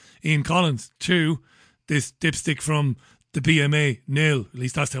right. Ian Collins, too. This dipstick from the BMA, nil. At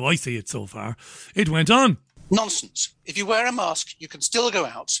least that's how I see it so far. It went on. Nonsense. If you wear a mask, you can still go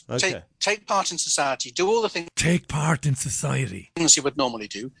out, take part in society, do all the things... Take part in society. ...things you would normally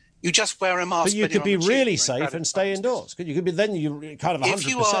do. You just wear a mask. But you could be really safe and stay indoors. You could be then you kind of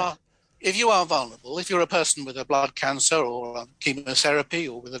 100%. If you are vulnerable, if you're a person with a blood cancer or chemotherapy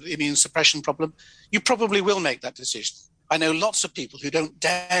or with an immune suppression problem, you probably will make that decision. I know lots of people who don't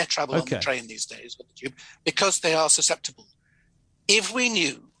dare travel on the train these days with the tube because they are susceptible. If we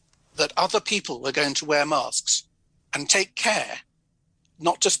knew that other people were going to wear masks and take care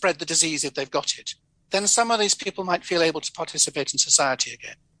not to spread the disease if they've got it, then some of these people might feel able to participate in society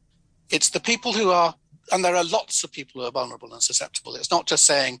again. It's the people who are, and there are lots of people who are vulnerable and susceptible. It's not just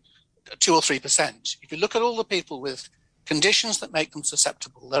saying 2 or 3%. If you look at all the people with conditions that make them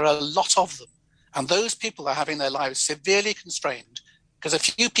susceptible, there are a lot of them. And those people are having their lives severely constrained because a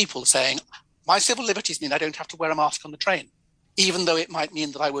few people saying, my civil liberties mean I don't have to wear a mask on the train, even though it might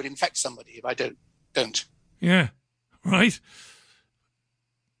mean that I would infect somebody if I don't. Yeah, right.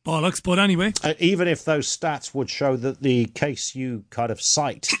 Bollocks, but anyway. Even if those stats would show that the case you kind of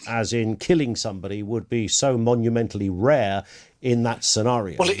cite, as in killing somebody, would be so monumentally rare in that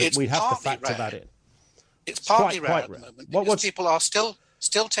scenario, we'd have to factor that in. It's partly rare at the moment because people are still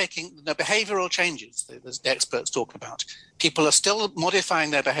taking the behavioural changes that the experts talk about. People are still modifying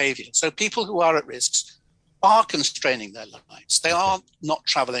their behaviour. So people who are at risks are constraining their lives. They are not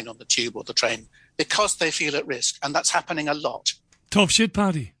travelling on the tube or the train because they feel at risk, and that's happening a lot. Tough shit,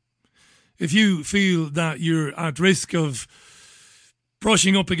 Paddy. If you feel that you're at risk of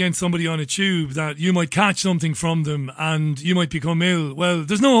brushing up against somebody on a tube, that you might catch something from them and you might become ill, well,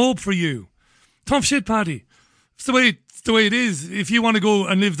 there's no hope for you. Tough shit, Paddy. It's the way it is. If you want to go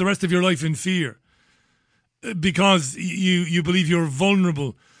and live the rest of your life in fear because you believe you're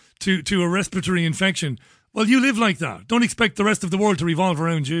vulnerable to a respiratory infection, well, you live like that. Don't expect the rest of the world to revolve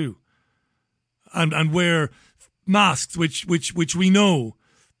around you and wear masks, which we know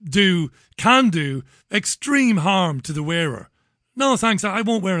can do extreme harm to the wearer. No, thanks, I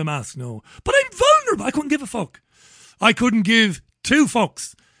won't wear a mask, no. But I'm vulnerable. I couldn't give a fuck. I couldn't give two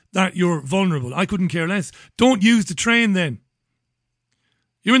fucks that you're vulnerable. I couldn't care less. Don't use the train then.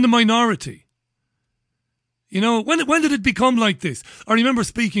 You're in the minority. You know, when did it become like this? I remember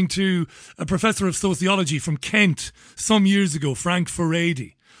speaking to a professor of sociology from Kent some years ago, Frank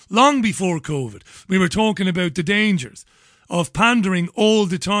Furedi, long before COVID. We were talking about the dangers of pandering all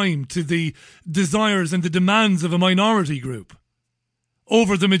the time to the desires and the demands of a minority group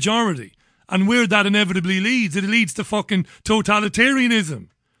over the majority. And where that inevitably leads, it leads to fucking totalitarianism.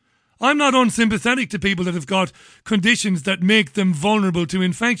 I'm not unsympathetic to people that have got conditions that make them vulnerable to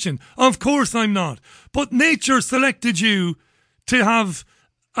infection. Of course I'm not. But nature selected you to have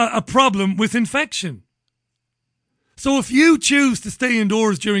a problem with infection. So if you choose to stay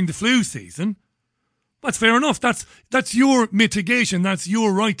indoors during the flu season, that's fair enough. That's your mitigation. That's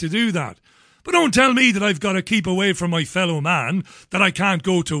your right to do that. But don't tell me that I've got to keep away from my fellow man, that I can't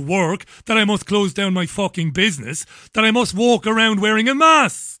go to work, that I must close down my fucking business, that I must walk around wearing a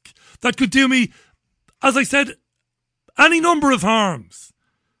mask. That could do me, as I said, any number of harms.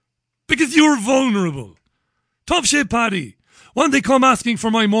 Because you're vulnerable. Tough shit, Paddy. When they come asking for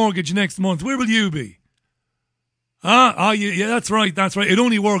my mortgage next month, where will you be? Yeah, that's right. It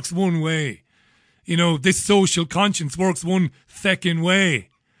only works one way. You know, this social conscience works one feckin' way.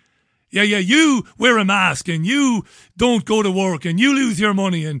 Yeah, you wear a mask and you don't go to work and you lose your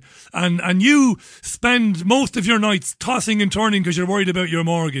money and you spend most of your nights tossing and turning because you're worried about your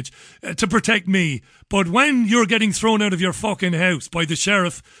mortgage to protect me. But when you're getting thrown out of your fucking house by the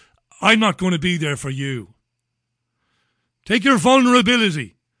sheriff, I'm not going to be there for you. Take your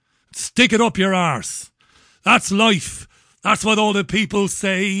vulnerability, stick it up your arse. That's life. That's what all the people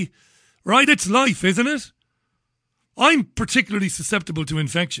say. Right? It's life, isn't it? I'm particularly susceptible to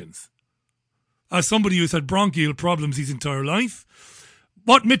infections. As somebody who's had bronchial problems his entire life,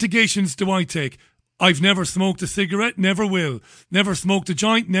 what mitigations do I take? I've never smoked a cigarette, never will. Never smoked a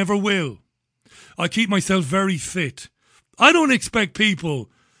joint, never will. I keep myself very fit. I don't expect people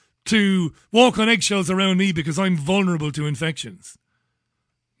to walk on eggshells around me because I'm vulnerable to infections.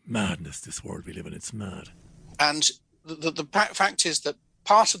 Madness, this world we live in, it's mad. And the fact is that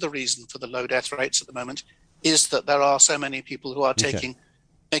part of the reason for the low death rates at the moment is that there are so many people who are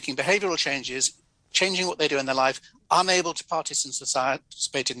making behavioural changes, changing what they do in their life, unable to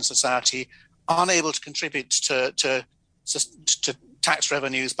participate in society, unable to contribute to tax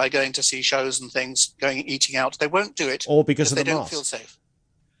revenues by going to see shows and things, eating out. They won't do it, or because of they the don't mask. feel safe.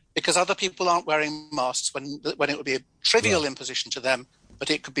 Because other people aren't wearing masks when it would be a trivial imposition to them, but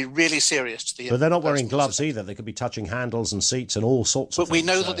it could be really serious to the. But they're not wearing gloves either. They could be touching handles and seats and all sorts of things. But we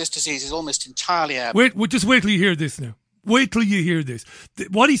know that this disease is almost entirely airborne. Just wait till you hear this now. Wait till you hear this.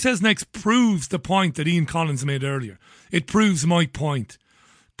 What he says next proves the point that Ian Collins made earlier. It proves my point.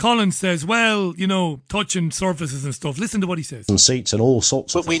 Collins says, well, you know, touching surfaces and stuff. Listen to what he says. And seats and all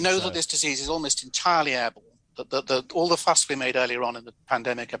sorts of things. But we know that this disease is almost entirely airborne. All the fuss we made earlier on in the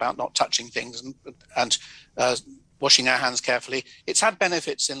pandemic about not touching things and washing our hands carefully, it's had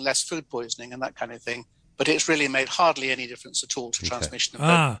benefits in less food poisoning and that kind of thing. But it's really made hardly any difference at all to transmission of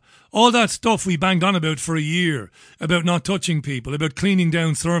COVID. All that stuff we banged on about for a year, about not touching people, about cleaning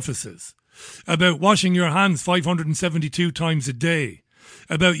down surfaces, about washing your hands 572 times a day,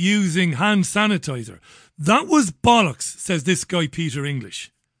 about using hand sanitizer. That was bollocks, says this guy Peter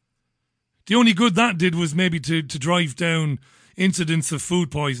English. The only good that did was maybe to drive down incidents of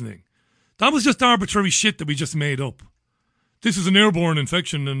food poisoning. That was just arbitrary shit that we just made up. This is an airborne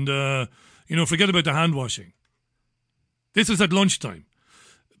infection and, forget about the hand washing. This was at lunchtime.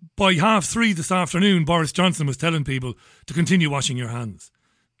 By 3:30 this afternoon, Boris Johnson was telling people to continue washing your hands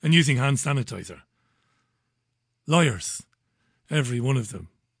and using hand sanitizer. Liars. Every one of them.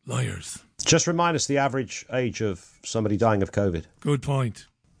 Liars. Just remind us the average age of somebody dying of COVID. Good point.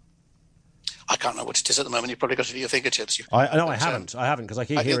 I can't know what it is at the moment. You've probably got it at your fingertips. I haven't, because I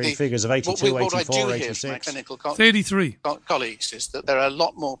keep hearing figures of 82, what 84, I do 86. hear from my clinical 83. colleagues is that there are a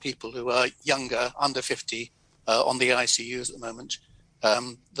lot more people who are younger, under 50, on the ICUs at the moment,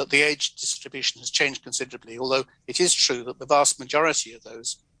 that the age distribution has changed considerably, although it is true that the vast majority of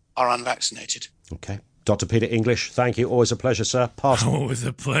those are unvaccinated. Okay. Dr. Peter English, thank you. Always a pleasure, sir. Always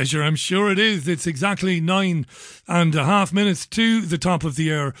a pleasure. I'm sure it is. It's exactly 9.5 minutes to the top of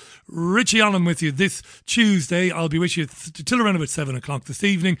the hour. Richie Allen with you this Tuesday. I'll be with you till around about 7 o'clock this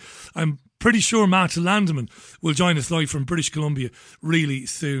evening. I'm pretty sure Matt Landman will join us live from British Columbia really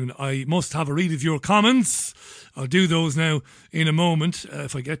soon. I must have a read of your comments. I'll do those now in a moment.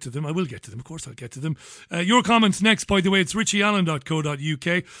 If I get to them, I will get to them. Of course I'll get to them. Your comments next, by the way. It's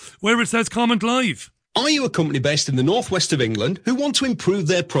richieallen.co.uk, where it says comment live. Are you a company based in the northwest of England who want to improve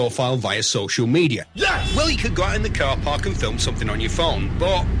their profile via social media? Yes! Well, you could go out in the car park and film something on your phone,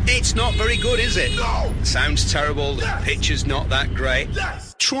 but it's not very good, is it? No! The sound's terrible, the picture's not that great.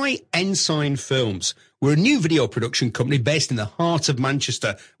 Yes! Try Ensign Films. We're a new video production company based in the heart of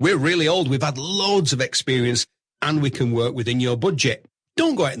Manchester. We're really old, we've had loads of experience, and we can work within your budget.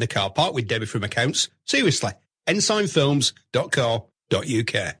 Don't go out in the car park with Debbie from accounts. Seriously,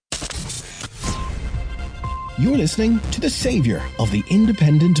 ensignfilms.co.uk. You're listening to the saviour of the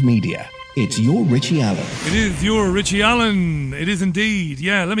independent media. It's your Richie Allen. It is your Richie Allen. It is indeed.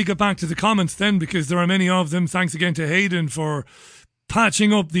 Yeah, let me get back to the comments then, because there are many of them. Thanks again to Hayden for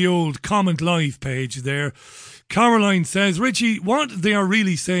patching up the old comment live page there. Caroline says, Richie, what they are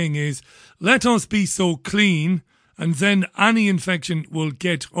really saying is, let us be so clean and then any infection will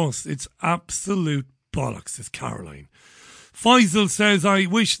get us. It's absolute bollocks, says Caroline. Faisal says, I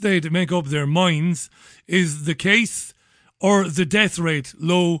wish they'd make up their minds. Is the case or the death rate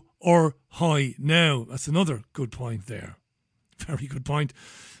low or high now? That's another good point there. Very good point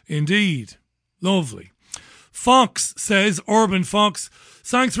indeed. Lovely. Fox says, Urban Fox,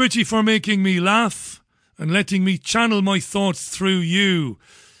 thanks Richie for making me laugh and letting me channel my thoughts through you.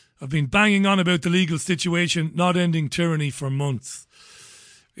 I've been banging on about the legal situation not ending tyranny for months.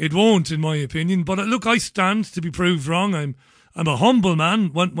 It won't, in my opinion, but look, I stand to be proved wrong. I'm a humble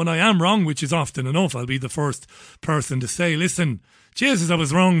man. When I am wrong, which is often enough, I'll be the first person to say, listen, Jesus, I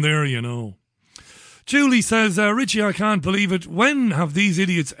was wrong there, you know. Julie says, Richie, I can't believe it. When have these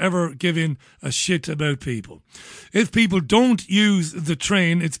idiots ever given a shit about people? If people don't use the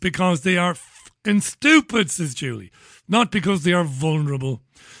train, it's because they are fucking stupid, says Julie. Not because they are vulnerable.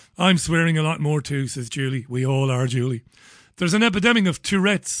 I'm swearing a lot more too, says Julie. We all are, Julie. There's an epidemic of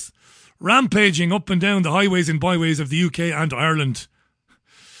Tourette's rampaging up and down the highways and byways of the UK and Ireland.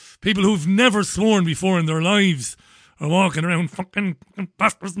 People who've never sworn before in their lives are walking around fucking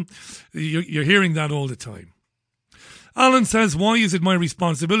bastards. You're hearing that all the time. Alan says, why is it my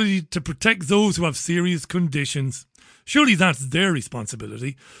responsibility to protect those who have serious conditions? Surely that's their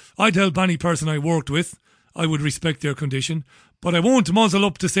responsibility. I'd help any person I worked with. I would respect their condition. But I won't muzzle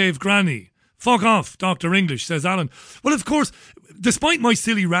up to save Granny. Fuck off, Dr. English, says Alan. Well, of course, despite my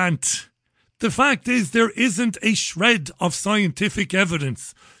silly rant, the fact is there isn't a shred of scientific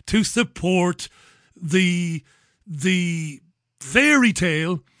evidence to support the fairy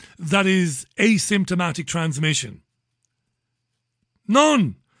tale that is asymptomatic transmission.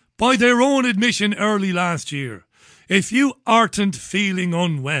 None. By their own admission early last year. If you aren't feeling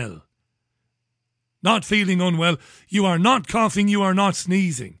unwell, you are not coughing, you are not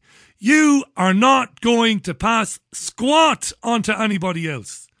sneezing, you are not going to pass squat onto anybody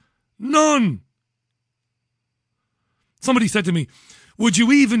else. None. Somebody said to me, would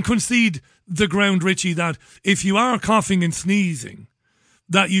you even concede the ground, Richie, that if you are coughing and sneezing,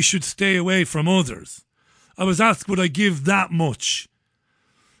 that you should stay away from others? I was asked, would I give that much?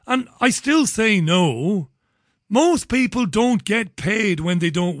 And I still say no. Most people don't get paid when they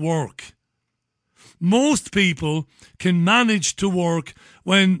don't work. Most people can manage to work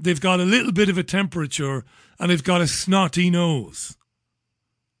when they've got a little bit of a temperature and they've got a snotty nose.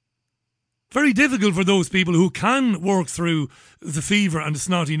 Very difficult for those people who can work through the fever and the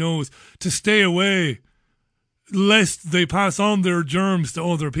snotty nose to stay away lest they pass on their germs to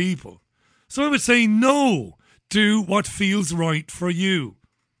other people. So I would say no, do what feels right for you.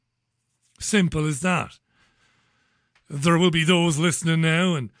 Simple as that. There will be those listening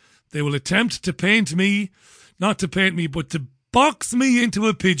now and they will attempt to paint me, not to paint me, but to box me into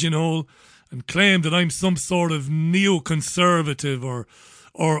a pigeonhole and claim that I'm some sort of neoconservative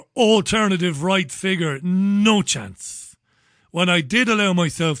or alternative right figure. No chance. When I did allow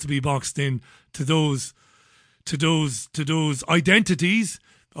myself to be boxed in to those identities,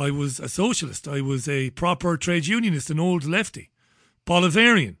 I was a socialist. I was a proper trade unionist, an old lefty,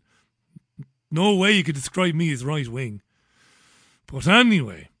 Bolivarian. No way you could describe me as right wing. But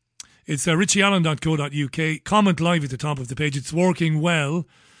anyway, it's richieallen.co.uk. Comment live at the top of the page. It's working well.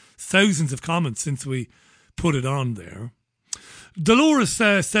 Thousands of comments since we put it on there. Dolores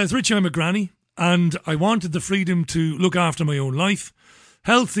says, Richie, I'm a granny and I wanted the freedom to look after my own life.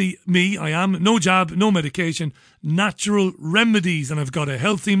 Healthy me, I am. No jab, no medication, natural remedies, and I've got a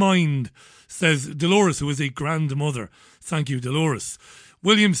healthy mind, says Dolores, who is a grandmother. Thank you, Dolores.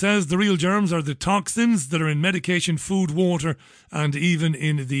 William says the real germs are the toxins that are in medication, food, water, and even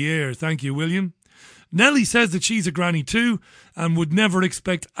in the air. Thank you, William. Nellie says that she's a granny too and would never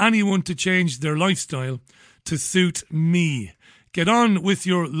expect anyone to change their lifestyle to suit me. Get on with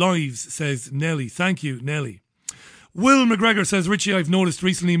your lives, says Nellie. Thank you, Nellie. Will McGregor says, Richie, I've noticed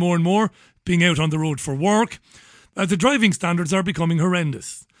recently more and more, being out on the road for work, the driving standards are becoming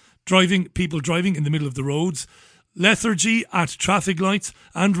horrendous. People driving in the middle of the roads, lethargy at traffic lights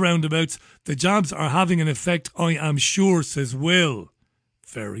and roundabouts. The jabs are having an effect, I am sure, says Will.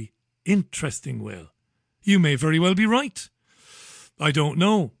 Very interesting, Will. You may very well be right. I don't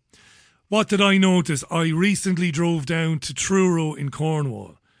know. What did I notice? I recently drove down to Truro in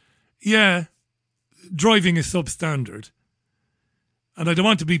Cornwall. Yeah, driving is substandard. And I don't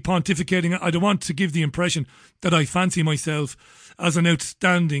want to be pontificating. I don't want to give the impression that I fancy myself as an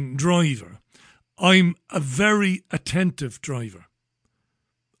outstanding driver. I'm a very attentive driver.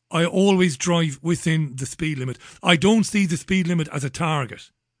 I always drive within the speed limit. I don't see the speed limit as a target.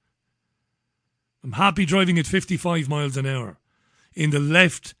 I'm happy driving at 55 miles an hour in the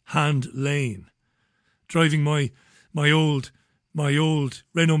left-hand lane, driving my old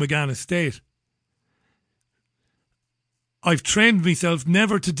Renault Megane estate. I've trained myself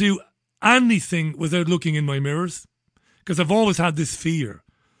never to do anything without looking in my mirrors, because I've always had this fear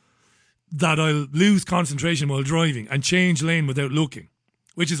that I'll lose concentration while driving and change lane without looking,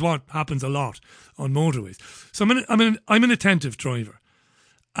 which is what happens a lot on motorways. So I'm an attentive driver.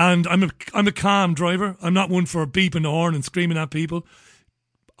 And I'm a calm driver. I'm not one for beeping the horn and screaming at people.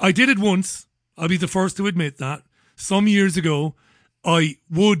 I did it once. I'll be the first to admit that. Some years ago, I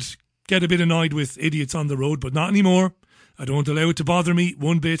would get a bit annoyed with idiots on the road, but not anymore. I don't allow it to bother me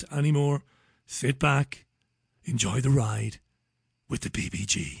one bit anymore. Sit back, enjoy the ride with the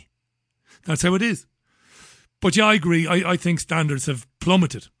BBG. That's how it is. But yeah, I agree. I think standards have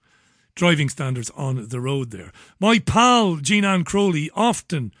plummeted. Driving standards on the road there. My pal Jean-Anne Crowley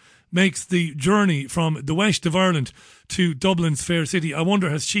often makes the journey from the west of Ireland to Dublin's fair city. I wonder,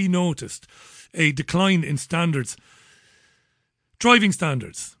 has she noticed a decline in standards? Driving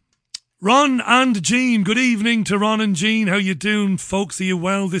standards. Ron and Jean, good evening to Ron and Jean. How you doing, folks? Are you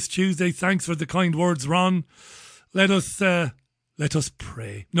well this Tuesday? Thanks for the kind words, Ron. Let us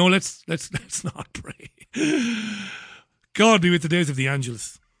pray. No, let's not pray. God be with the days of the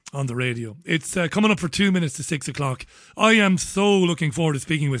angels on the radio. It's coming up for 2 minutes to 6 o'clock. I am so looking forward to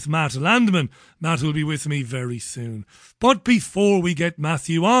speaking with Matt Landman. Matt will be with me very soon. But before we get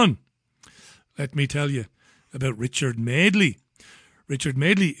Matthew on, let me tell you about Richard Madeley. Richard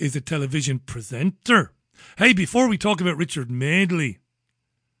Madeley is a television presenter. Hey, before we talk about Richard Madeley,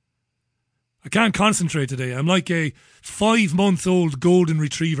 I can't concentrate today. I'm like a 5-month-old golden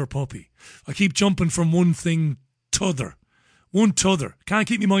retriever puppy. I keep jumping from one thing to other. One t'other. Can't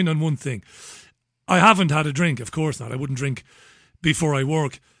keep my mind on one thing. I haven't had a drink, of course not. I wouldn't drink before I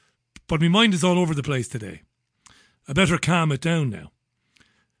work. But my mind is all over the place today. I better calm it down now.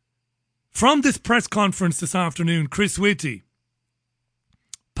 From this press conference this afternoon, Chris Whitty,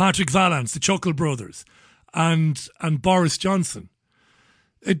 Patrick Vallance, the Chuckle Brothers, and Boris Johnson,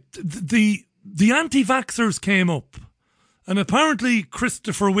 the anti-vaxxers came up. And apparently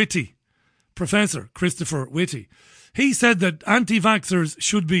Christopher Whitty, Professor Christopher Whitty, he said that anti-vaxxers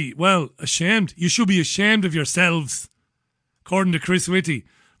should be, well, ashamed. You should be ashamed of yourselves, according to Chris Whitty,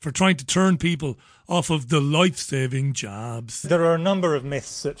 for trying to turn people off of the life-saving jabs. There are a number of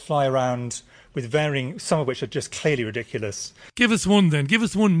myths that fly around with varying, some of which are just clearly ridiculous. Give us one then. Give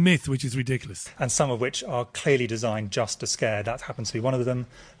us one myth which is ridiculous. And some of which are clearly designed just to scare. That happens to be one of them.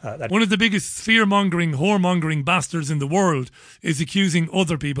 One of the biggest fear-mongering, whoremongering bastards in the world is accusing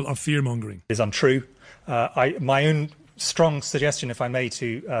other people of fear-mongering. Is untrue. My own strong suggestion, if I may,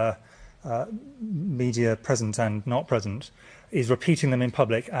 to media present and not present, is repeating them in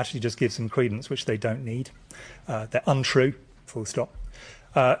public actually just gives them credence, which they don't need. They're untrue, full stop.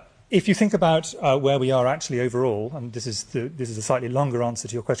 If you think about where we are actually overall, and this is a slightly longer answer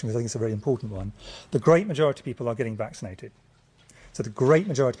to your question because I think it's a very important one, the great majority of people are getting vaccinated. So the great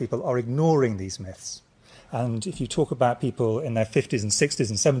majority of people are ignoring these myths. And if you talk about people in their 50s and 60s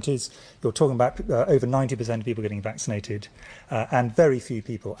and 70s, you're talking about over 90% of people getting vaccinated, and very few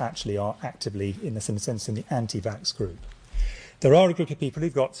people actually are actively, in a sense, in the anti-vax group. There are a group of people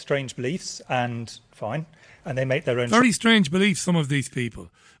who've got strange beliefs, and fine, and they make their own... Very strange beliefs, some of these people.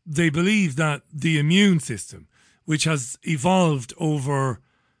 They believe that the immune system, which has evolved over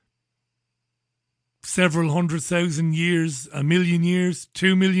several 100,000 years, 1,000,000 years,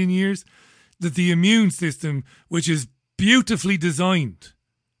 2,000,000 years, that the immune system, which is beautifully designed,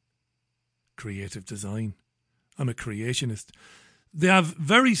 creative design, I'm a creationist, they have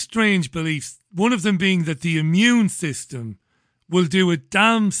very strange beliefs, one of them being that the immune system will do a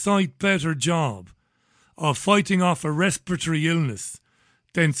damn sight better job of fighting off a respiratory illness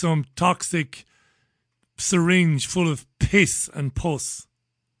than some toxic syringe full of piss and pus.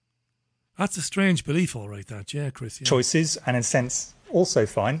 That's a strange belief, all right, that, yeah, Chris. Yeah. Choices, and in a sense, also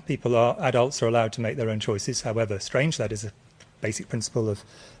fine. Adults are allowed to make their own choices, however strange. That is a basic principle of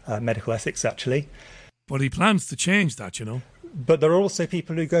medical ethics, actually. But he plans to change that, you know. But there are also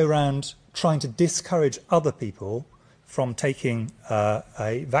people who go around trying to discourage other people from taking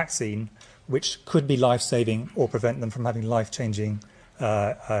a vaccine which could be life-saving or prevent them from having life-changing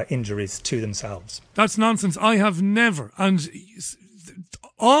injuries to themselves. That's nonsense. I have never, and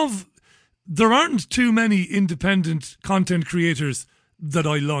there aren't too many independent content creators that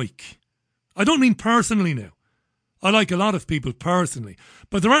I like. I don't mean personally now. I like a lot of people personally,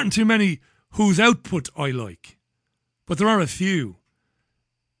 but there aren't too many whose output I like. But there are a few.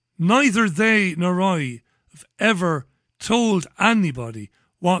 Neither they nor I have ever told anybody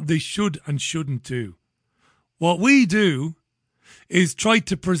what they should and shouldn't do. What we do is try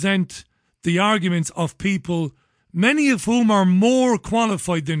to present the arguments of people, many of whom are more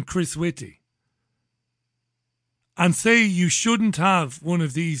qualified than Chris Whitty, and say you shouldn't have one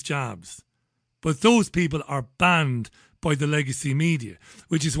of these jabs. But those people are banned by the legacy media,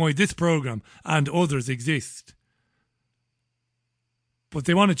 which is why this programme and others exist. But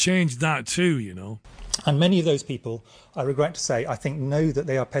they want to change that too, you know. And many of those people, I regret to say, I think know that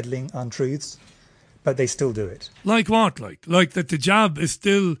they are peddling untruths, but they still do it. Like what? Like that the jab is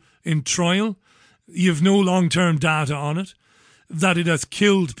still in trial, you've no long-term data on it, that it has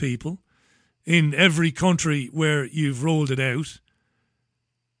killed people in every country where you've rolled it out.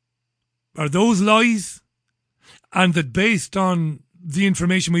 Are those lies? And that based on the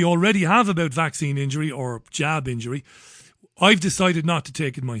information we already have about vaccine injury or jab injury, I've decided not to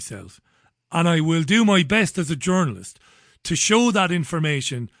take it myself. And I will do my best as a journalist to show that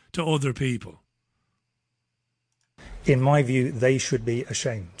information to other people. In my view, they should be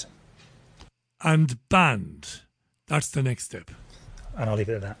ashamed. And banned. That's the next step. And I'll leave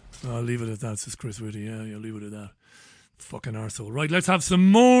it at that. I'll leave it at that, says Chris Whitty. Yeah, you'll leave it at that. Fucking arsehole. Right, let's have some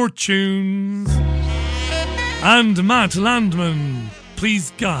more tunes. And Matt Landman,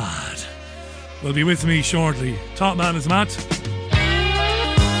 please God, will be with me shortly. Top man is Matt.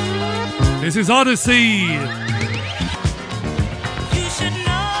 This is Odyssey.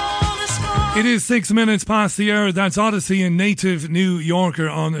 It is 6 minutes past the hour. That's Odyssey and native New Yorker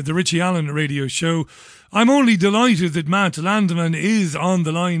on the Richie Allen radio show. I'm only delighted that Matt Landman is on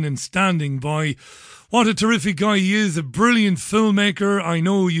the line and standing by. What a terrific guy he is, a brilliant filmmaker. I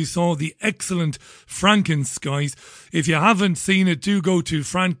know you saw the excellent Frankenskies. If you haven't seen it, do go to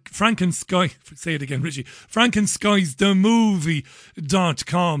Frankensky, say it again, Richie,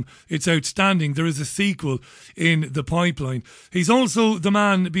 frankenskiesthemovie.com. It's outstanding. There is a sequel in the pipeline. He's also the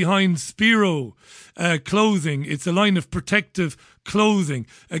man behind Spiro Clothing. It's a line of protective clothing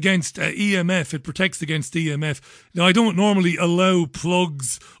against EMF. It protects against EMF. Now, I don't normally allow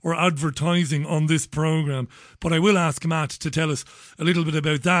plugs or advertising on this program, but I will ask Matt to tell us a little bit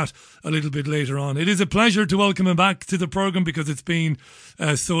about that a little bit later on. It is a pleasure to welcome him back to the program because it's been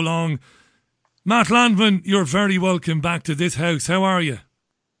so long. Matt Landman, you're very welcome back to this house. How are you?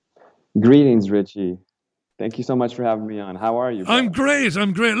 Greetings, Richie. Thank you so much for having me on. How are you, bro? I'm great.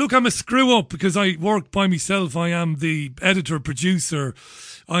 Look, I'm a screw up because I work by myself. I am the editor, producer.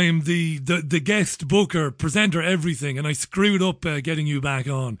 I am the guest booker, presenter, everything. And I screwed up getting you back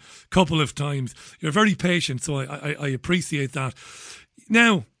on a couple of times. You're very patient, so I appreciate that.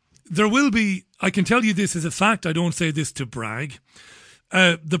 Now, there will be, I can tell you this as a fact. I don't say this to brag.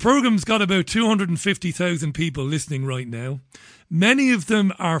 The program's got about 250,000 people listening right now. Many of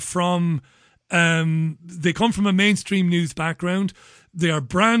them are from... they come from a mainstream news background. They are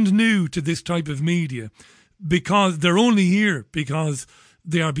brand new to this type of media because they're only here because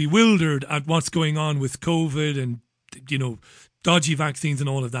they are bewildered at what's going on with COVID and, you know, dodgy vaccines and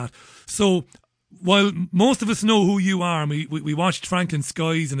all of that. So while most of us know who you are, and we watched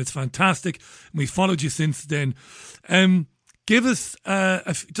Frankenskies and it's fantastic, and we followed you since then, give us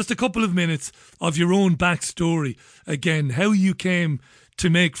just a couple of minutes of your own backstory again, how you came to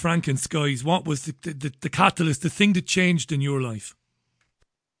make Frankenskies. What was the catalyst, the thing that changed in your life?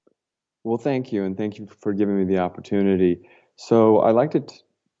 Well, thank you, and thank you for giving me the opportunity. So I like to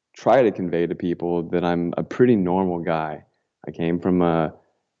try to convey to people that I'm a pretty normal guy. I came from a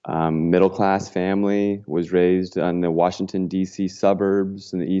middle-class family, was raised in the Washington, D.C.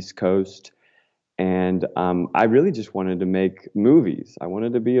 suburbs in the East Coast. And I really just wanted to make movies. I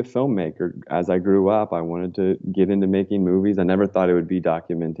wanted to be a filmmaker. As I grew up, I wanted to get into making movies. I never thought it would be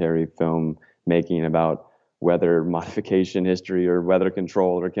documentary film making about weather modification history or weather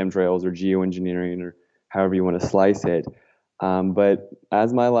control or chemtrails or geoengineering or however you want to slice it. But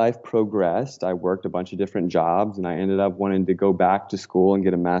as my life progressed, I worked a bunch of different jobs, and I ended up wanting to go back to school and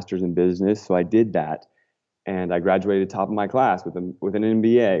get a master's in business. So I did that. And I graduated top of my class with an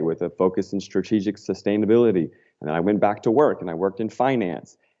MBA with a focus in strategic sustainability. And then I went back to work and I worked in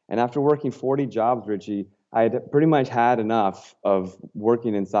finance. And after working 40 jobs, Richie, I had pretty much had enough of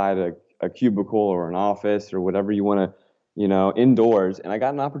working inside a cubicle or an office or whatever you want to, indoors. And I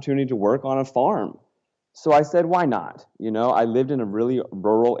got an opportunity to work on a farm. So I said, why not? I lived in a really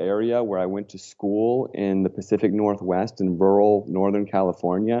rural area where I went to school in the Pacific Northwest in rural Northern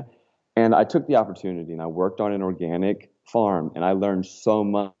California. And I took the opportunity and I worked on an organic farm and I learned so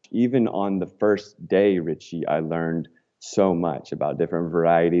much. Even on the first day, Richie, I learned so much about different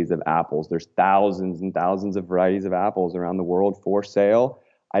varieties of apples. There's thousands and thousands of varieties of apples around the world for sale.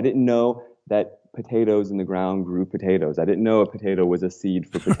 I didn't know that potatoes in the ground grew potatoes. I didn't know a potato was a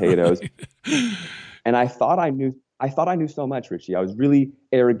seed for potatoes. And I thought I knew so much, Richie. I was really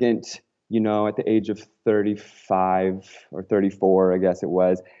arrogant, at the age of 35 or 34, I guess it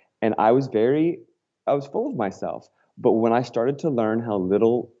was. And I was full of myself. But when I started to learn how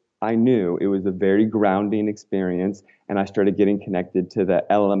little I knew, it was a very grounding experience. And I started getting connected to the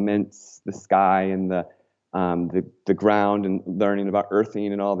elements, the sky and the ground, and learning about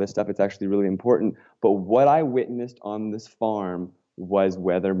earthing and all this stuff. It's actually really important. But what I witnessed on this farm was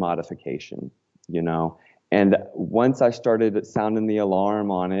weather modification, And once I started sounding the alarm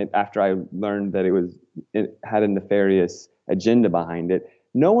on it, after I learned that it had a nefarious agenda behind it,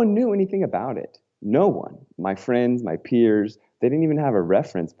 no one knew anything about it. No one. My friends, my peers, they didn't even have a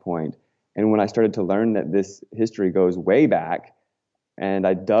reference point. And when I started to learn that this history goes way back, and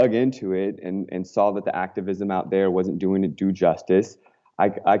I dug into it and saw that the activism out there wasn't doing it due justice,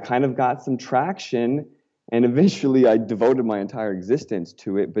 I kind of got some traction, and eventually I devoted my entire existence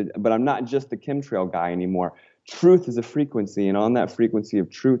to it. But I'm not just the chemtrail guy anymore. Truth is a frequency, and on that frequency of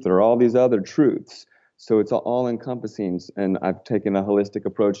truth, there are all these other truths. So it's all encompassing, and I've taken a holistic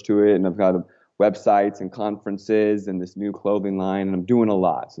approach to it, and I've got websites and conferences and this new clothing line, and I'm doing a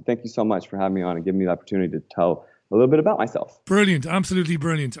lot. So thank you so much for having me on and giving me the opportunity to tell a little bit about myself. Brilliant, absolutely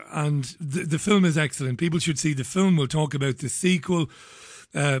brilliant. And the film is excellent. People should see the film. We'll talk about the sequel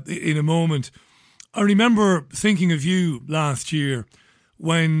in a moment. I remember thinking of you last year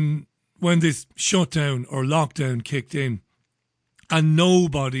when this shutdown or lockdown kicked in and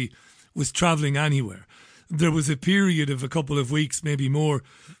nobody was travelling anywhere. There was a period of a couple of weeks, maybe more,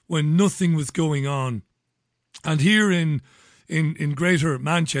 when nothing was going on. And here in Greater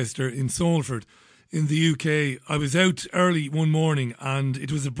Manchester, in Salford, in the UK, I was out early one morning and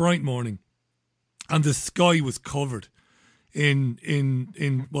it was a bright morning and the sky was covered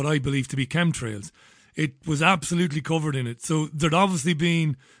in what I believe to be chemtrails. It was absolutely covered in it. So there'd obviously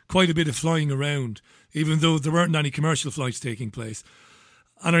been quite a bit of flying around, even though there weren't any commercial flights taking place.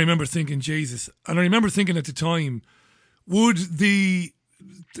 And I remember thinking, Jesus. And I remember thinking at the time, would the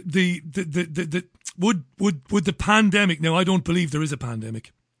pandemic, now I don't believe there is a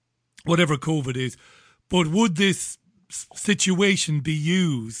pandemic, whatever COVID is, but would this situation be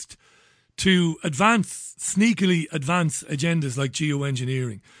used to sneakily advance agendas like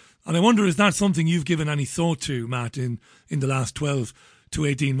geoengineering? And I wonder, is that something you've given any thought to, Matt, in the last 12 to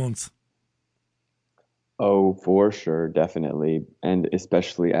 18 months? Oh, for sure, definitely. And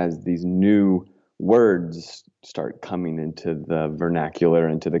especially as these new words start coming into the vernacular,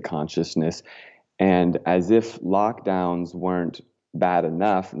 into the consciousness. And as if lockdowns weren't bad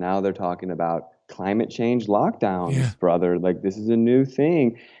enough, now they're talking about climate change lockdowns, brother. Like, this is a new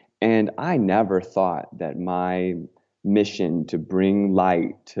thing. And I never thought that my mission to bring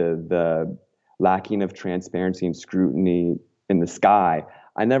light to the lacking of transparency and scrutiny in the sky,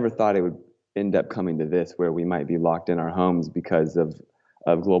 I never thought it would end up coming to this, where we might be locked in our homes because of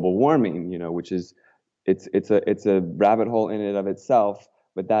global warming, which is it's a rabbit hole in and of itself.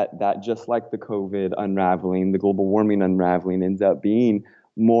 But that just like the COVID unraveling, the global warming unraveling ends up being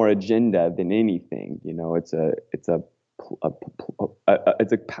more agenda than anything. It's a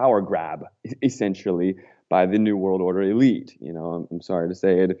power grab, essentially, by the New World Order elite. I'm sorry to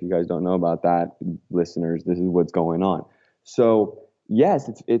say it if you guys don't know about that, listeners. This is what's going on. So yes,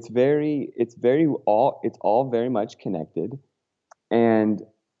 it's all very much connected, and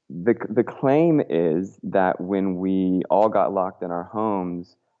the claim is that when we all got locked in our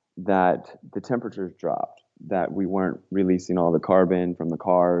homes, that the temperatures dropped, that we weren't releasing all the carbon from the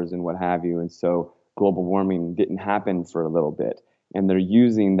cars and what have you. And so global warming didn't happen for a little bit. And they're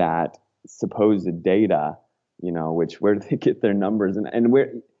using that supposed data, which where do they get their numbers? And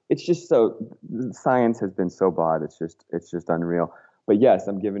where it's just so science has been so bought. It's just unreal. But yes,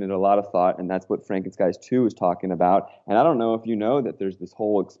 I'm giving it a lot of thought, and that's what Frankenskies 2 is talking about. And I don't know if you know that there's this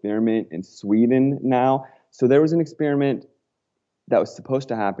whole experiment in Sweden now. So there was an experiment that was supposed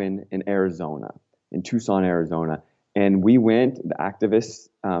to happen in Arizona, in Tucson, Arizona. And we went, the activists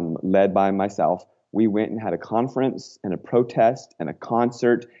led by myself, we went and had a conference and a protest and a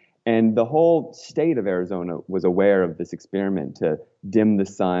concert. And the whole state of Arizona was aware of this experiment to dim the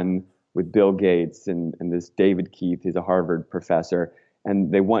sun with Bill Gates and this David Keith, he's a Harvard professor.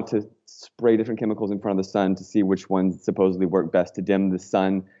 And they want to spray different chemicals in front of the sun to see which ones supposedly work best to dim the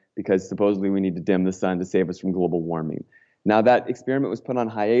sun, because supposedly we need to dim the sun to save us from global warming. Now that experiment was put on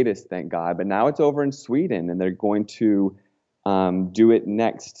hiatus, thank God, but now it's over in Sweden and they're going to do it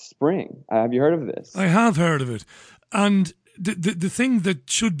next spring. Have you heard of this? I have heard of it. And the thing that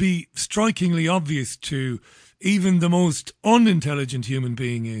should be strikingly obvious to even the most unintelligent human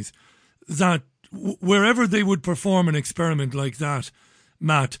being is that wherever they would perform an experiment like that,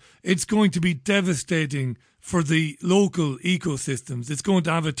 Matt, it's going to be devastating for the local ecosystems. It's going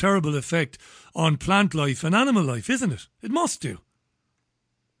to have a terrible effect on plant life and animal life, isn't it? It must do.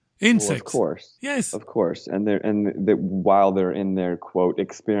 Insects. Well, of course. Yes. Of course. And while they're in their, quote,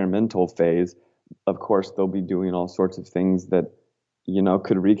 experimental phase, of course, they'll be doing all sorts of things that,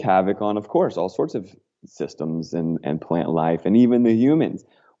 could wreak havoc on, of course, all sorts of systems and plant life and even the humans.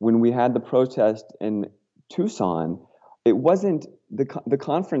 When we had the protest in Tucson, it wasn't, the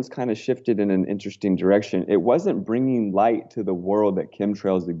conference kind of shifted in an interesting direction. It wasn't bringing light to the world that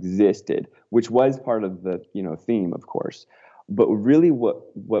chemtrails existed, which was part of the, theme, of course. But really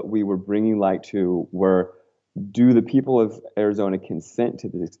what we were bringing light to were, do the people of Arizona consent to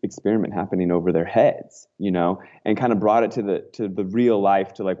this experiment happening over their heads, and kind of brought it to the real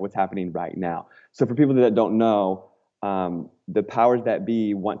life, to like what's happening right now. So for people that don't know, the powers that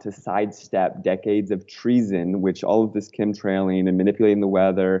be want to sidestep decades of treason, which all of this chemtrailing and manipulating the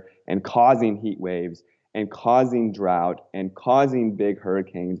weather and causing heat waves and causing drought and causing big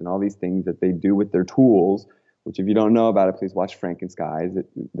hurricanes and all these things that they do with their tools, which if you don't know about it, please watch Frankenskies.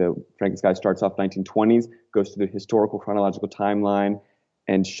 The Frankenskies starts off 1920s, goes through the historical chronological timeline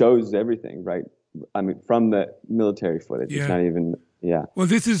and shows everything, right? I mean, from the military footage. Yeah. It's not even, yeah. Well,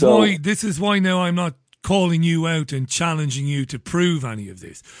 this is why now I'm not calling you out and challenging you to prove any of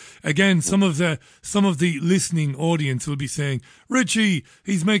this. Again, some of the listening audience will be saying, Richie,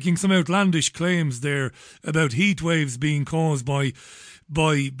 he's making some outlandish claims there about heat waves being caused by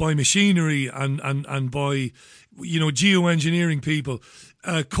machinery and by geoengineering people.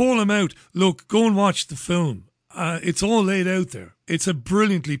 Call him out. Look, go and watch the film. It's all laid out there. It's a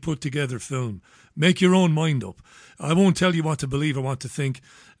brilliantly put together film. Make your own mind up. I won't tell you what to believe or what to think.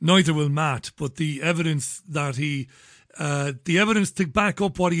 Neither will Matt. But the evidence that the evidence to back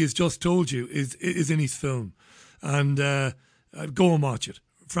up what he has just told you is in his film. And go and watch it.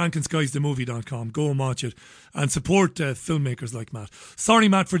 FrankenskiesTheMovie.com. Go and watch it and support filmmakers like Matt. Sorry,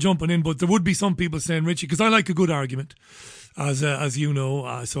 Matt, for jumping in, but there would be some people saying, Richie, because I like a good argument, as you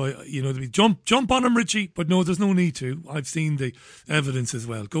know. So jump on him, Richie. But no, there's no need to. I've seen the evidence as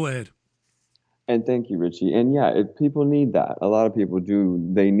well. Go ahead. And thank you, Richie. And yeah, people need that. A lot of people do.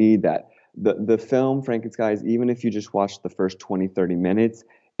 They need that. The film Frankenskies, even if you just watch the first 20, 30 minutes,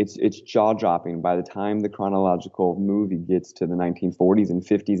 it's jaw-dropping. By the time the chronological movie gets to the 1940s and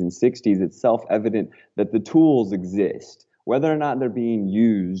 50s and 60s, it's self-evident that the tools exist. Whether or not they're being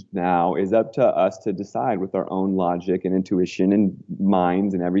used now is up to us to decide with our own logic and intuition and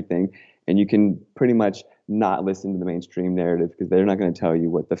minds and everything. And you can pretty much not listen to the mainstream narrative because they're not going to tell you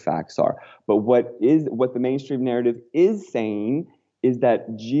what the facts are. But what the mainstream narrative is saying is that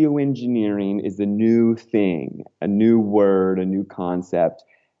geoengineering is a new thing, a new word, a new concept.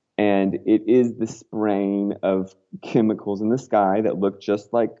 And it is the spraying of chemicals in the sky that look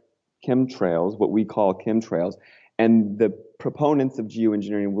just like chemtrails, what we call chemtrails. And the proponents of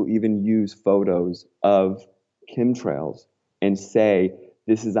geoengineering will even use photos of chemtrails and say,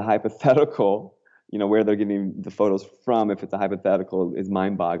 this is a hypothetical. Where they're getting the photos from, if it's a hypothetical, is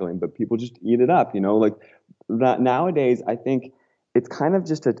mind-boggling. But people just eat it up, like nowadays, I think it's kind of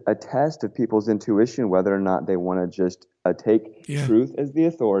just a test of people's intuition, whether or not they want to just take truth as the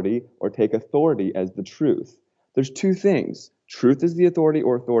authority or take authority as the truth. There's two things. Truth is the authority,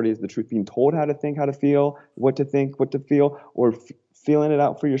 or authority is the truth. Being told how to think, how to feel, what to think, what to feel, or feeling it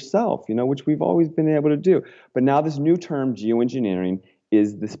out for yourself, which we've always been able to do. But now this new term, geoengineering,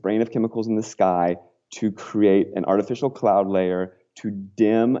 is the spraying of chemicals in the sky to create an artificial cloud layer to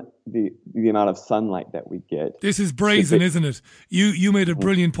dim the amount of sunlight that we get. This is brazen, isn't it? You made a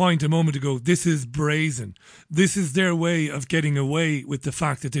brilliant point a moment ago. This is brazen. This is their way of getting away with the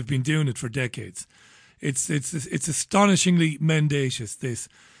fact that they've been doing it for decades. It's astonishingly mendacious, this.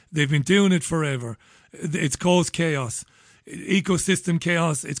 They've been doing it forever. It's caused chaos. Ecosystem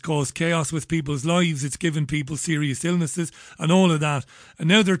chaos. It's caused chaos with people's lives. It's given people serious illnesses and all of that. And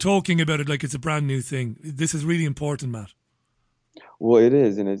now they're talking about it like it's a brand new thing. This is really important, Matt. Well, it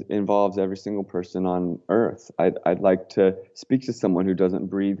is, and it involves every single person on Earth. I'd like to speak to someone who doesn't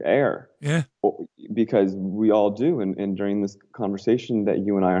breathe air. Yeah. Because we all do, and during this conversation that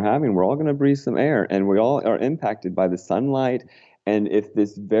you and I are having, we're all going to breathe some air, and we all are impacted by the sunlight. And if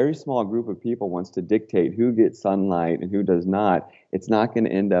this very small group of people wants to dictate who gets sunlight and who does not, it's not going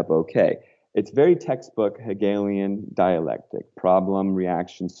to end up okay. It's very textbook Hegelian dialectic, problem,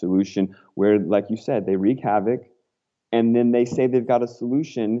 reaction, solution, where, like you said, they wreak havoc, and then they say they've got a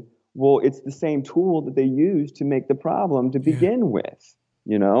solution. Well, it's the same tool that they use to make the problem to begin with,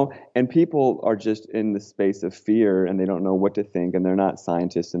 you know? And people are just in the space of fear, and they don't know what to think, and they're not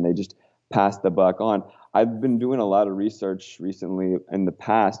scientists, and they just pass the buck on. I've been doing a lot of research recently in the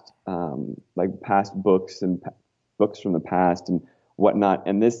past, like past books and books from the past and whatnot.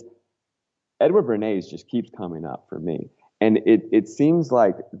 And this Edward Bernays just keeps coming up for me. And it seems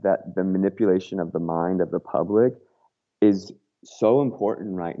like that the manipulation of the mind of the public is so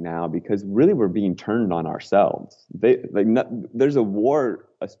important right now, because really we're being turned on ourselves. There's a war,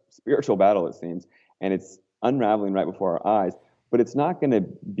 a spiritual battle, it seems, and it's unraveling right before our eyes. But it's not going to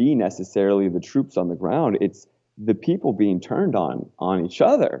be necessarily the troops on the ground. It's the people being turned on each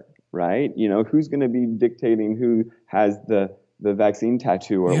other, right? You know, who's going to be dictating who has the vaccine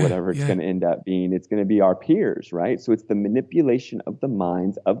tattoo or whatever it's going to end up being. It's going to be our peers, right? So it's the manipulation of the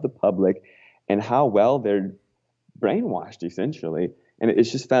minds of the public and how well they're brainwashed, essentially. And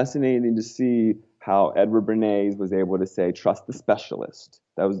it's just fascinating to see how Edward Bernays was able to say, trust the specialist.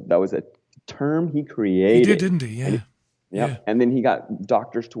 That was a term he created. He did, didn't he? Yeah. Yeah. And then he got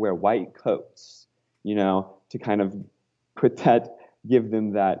doctors to wear white coats, you know, to kind of give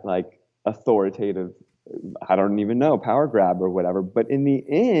them that like authoritative, I don't even know, power grab or whatever. But in the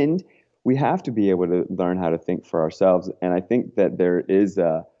end, we have to be able to learn how to think for ourselves. And I think that there is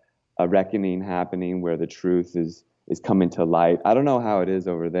a reckoning happening where the truth is coming to light. I don't know how it is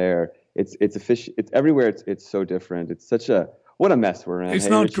over there. It's everywhere. It's so different. It's such what a mess we're in. It's hey,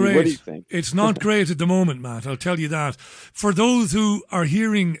 not Richie, great. What do you think? It's not great at the moment, Matt. I'll tell you that. For those who are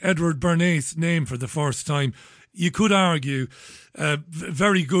hearing Edward Bernays' name for the first time, you could argue,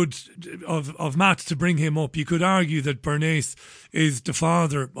 very good of Matt to bring him up. You could argue that Bernays is the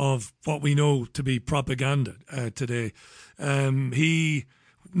father of what we know to be propaganda today. He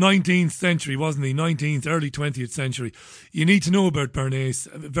 19th century, wasn't he? 19th, early 20th century. You need to know about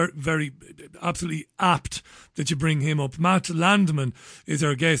Bernays. Very, very, absolutely apt that you bring him up. Matt Landman is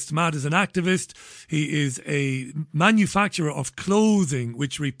our guest. Matt is an activist. He is a manufacturer of clothing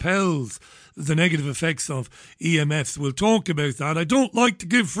which repels the negative effects of EMFs. We'll talk about that. I don't like to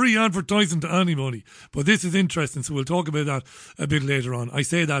give free advertising to anybody, but this is interesting, so we'll talk about that a bit later on. I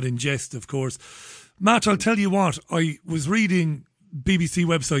say that in jest, of course. Matt, I'll tell you what, I was reading BBC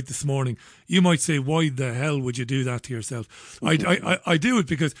website this morning. You might say, why the hell would you do that to yourself? I do it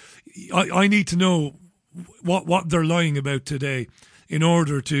because I need to know what they're lying about today in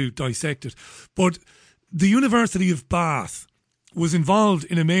order to dissect it. But the University of Bath was involved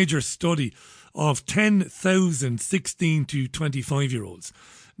in a major study of 10,000 16 to 25-year-olds.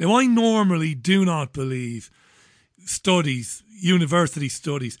 Now, I normally do not believe studies, university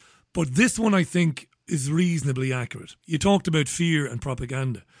studies, but this one I think is reasonably accurate. You talked about fear and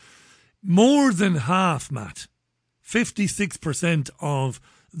propaganda. More than half, Matt, 56% of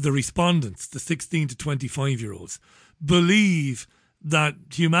the respondents, the 16 to 25-year-olds, believe that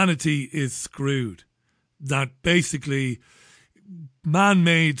humanity is screwed, that basically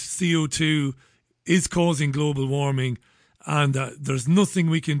man-made CO2 is causing global warming and that there's nothing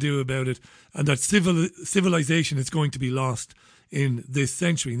we can do about it, and that civilization is going to be lost in this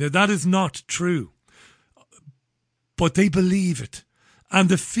century. Now, that is not true, but they believe it. And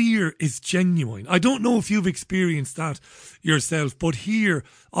the fear is genuine. I don't know if you've experienced that yourself, but here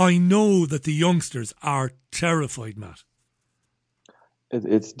I know that the youngsters are terrified, Matt.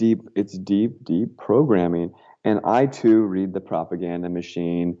 It's deep programming. And I too read the propaganda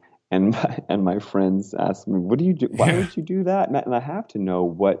machine, and my friends ask me, what do you do? Why would you do that? And I have to know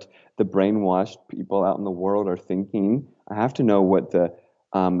what the brainwashed people out in the world are thinking. I have to know what the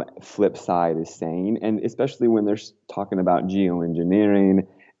flip side is saying, and especially when they're talking about geoengineering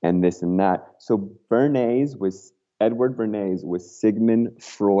and this and that. So Edward Bernays was Sigmund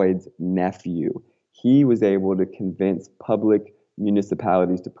Freud's nephew. He was able to convince public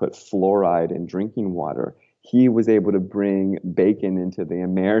municipalities to put fluoride in drinking water. He was able to bring bacon into the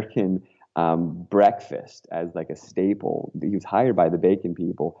American breakfast as like a staple. He was hired by the bacon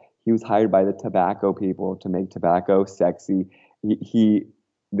people. He was hired by the tobacco people to make tobacco sexy. The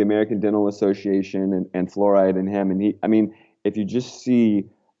American Dental Association and fluoride in him. And if you just see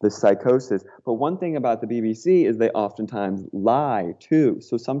the psychosis. But one thing about the BBC is they oftentimes lie too.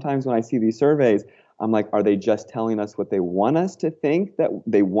 So sometimes when I see these surveys, I'm like, are they just telling us what they want us to think? That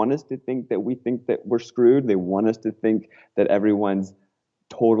they want us to think that we think that we're screwed. They want us to think that everyone's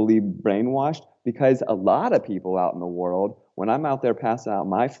totally brainwashed, because a lot of people out in the world, when I'm out there passing out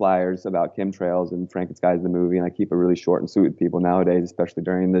my flyers about chemtrails and Frankenstein's the movie, and I keep it really short and sweet with people nowadays, especially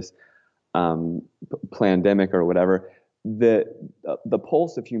during this pandemic or whatever, the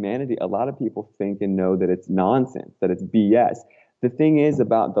pulse of humanity, a lot of people think and know that it's nonsense, that it's BS. The thing is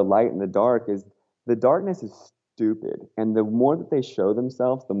about the light and the dark is the darkness is stupid. And the more that they show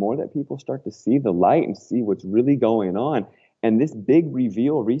themselves, the more that people start to see the light and see what's really going on. And this big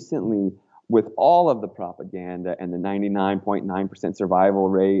reveal recently with all of the propaganda and the 99.9% survival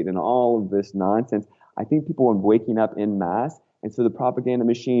rate and all of this nonsense, I think people are waking up en masse. And so the propaganda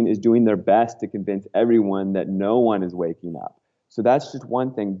machine is doing their best to convince everyone that no one is waking up. So that's just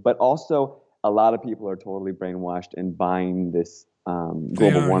one thing. But also, a lot of people are totally brainwashed and buying this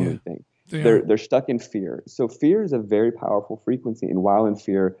global warming thing. They're stuck in fear. So fear is a very powerful frequency. And while in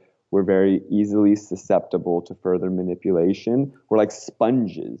fear, we're very easily susceptible to further manipulation. We're like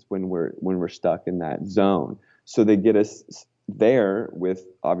sponges when we're stuck in that zone. So they get us there with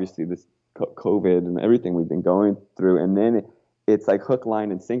obviously this COVID and everything we've been going through. And then it's like hook,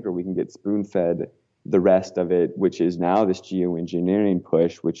 line, and sinker. We can get spoon-fed the rest of it, which is now this geoengineering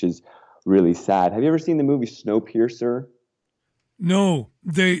push, which is really sad. Have you ever seen the movie Snowpiercer? No,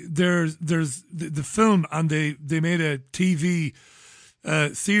 there's the film, and they made a TV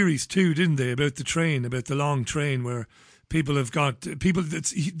series too, didn't they? About the train, about the long train where people have got people.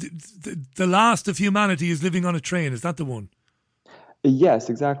 The last of humanity is living on a train. Is that the one? Yes,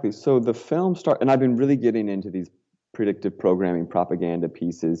 exactly. So the film and I've been really getting into these predictive programming propaganda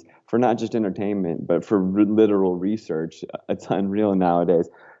pieces for not just entertainment, but for literal research. It's unreal nowadays.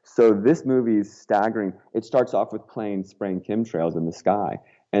 So this movie is staggering. It starts off with planes spraying chemtrails in the sky.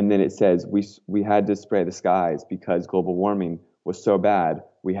 And then it says we had to spray the skies because global warming was so bad.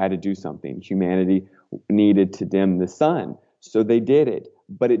 We had to do something. Humanity needed to dim the sun. So they did it,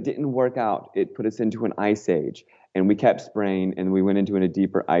 but it didn't work out. It put us into an ice age. And we kept spraying, and we went into a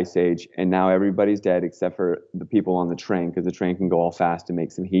deeper ice age, and now everybody's dead except for the people on the train, because the train can go all fast and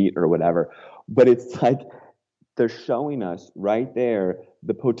make some heat or whatever. But it's like they're showing us right there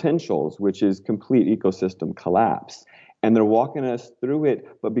the potentials, which is complete ecosystem collapse. And they're walking us through it.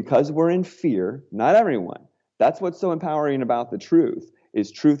 But because we're in fear, not everyone, that's what's so empowering about the truth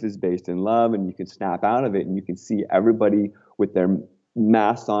is based in love, and you can snap out of it, and you can see everybody with their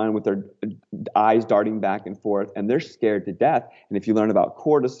masks on, with their eyes darting back and forth, and they're scared to death. And if you learn about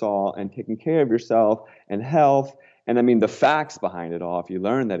cortisol and taking care of yourself and health, and I mean the facts behind it all, if you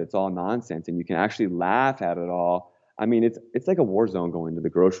learn that it's all nonsense and you can actually laugh at it all, I mean it's like a war zone going to the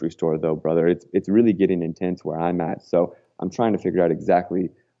grocery store, though, brother. It's really getting intense where I'm at. So I'm trying to figure out exactly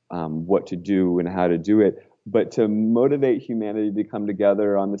what to do and how to do it. But to motivate humanity to come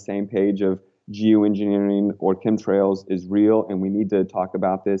together on the same page of geoengineering or chemtrails is real, and we need to talk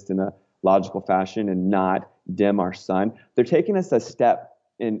about this in a logical fashion and not dim our sun. They're taking us a step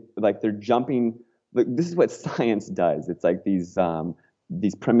in, like they're jumping. Like, this is what science does. It's like these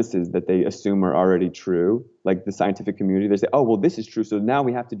premises that they assume are already true. Like the scientific community, they say, "Oh, well, this is true, so now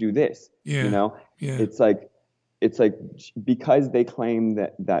we have to do this." Yeah. You know, yeah. It's like because they claim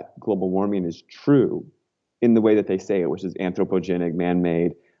that global warming is true in the way that they say it, which is anthropogenic,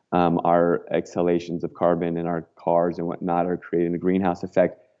 man-made. Our exhalations of carbon in our cars and whatnot are creating a greenhouse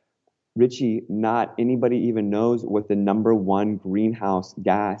effect. Richie, not anybody even knows what the number one greenhouse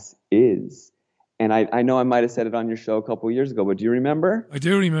gas is. And I know I might have said it on your show a couple of years ago, but do you remember? I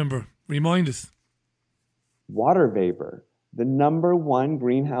do remember. Remind us. Water vapor. The number one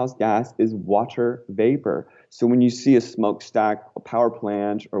greenhouse gas is water vapor. So when you see a smokestack, a power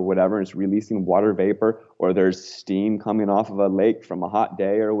plant, or whatever, and it's releasing water vapor, or there's steam coming off of a lake from a hot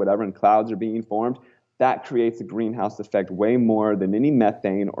day or whatever, and clouds are being formed, that creates a greenhouse effect way more than any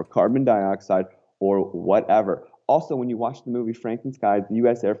methane or carbon dioxide or whatever. Also, when you watch the movie Frankenstein, the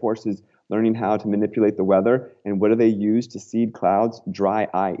U.S. Air Force is learning how to manipulate the weather. And what do they use to seed clouds? Dry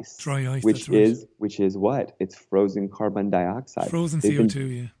ice. Dry ice, which that's right. which is what? It's frozen carbon dioxide. Frozen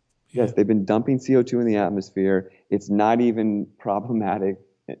CO2, yeah. Yes, they've been dumping CO2 in the atmosphere. It's not even problematic,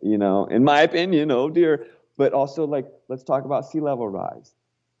 in my opinion, oh dear. But also, let's talk about sea level rise.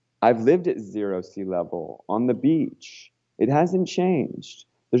 I've lived at 0 sea level on the beach. It hasn't changed.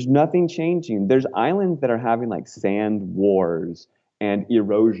 There's nothing changing. There's islands that are having sand wars, and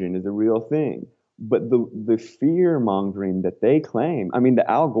erosion is a real thing. But the fear mongering that they claim, the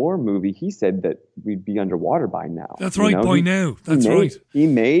Al Gore movie, he said that we'd be underwater by now. That's right, by now. That's right. He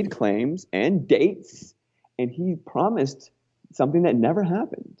made claims and dates, and he promised something that never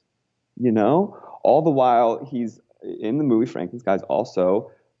happened. All the while he's in the movie, Frankenstein's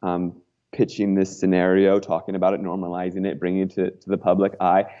also pitching this scenario, talking about it, normalizing it, bringing it to the public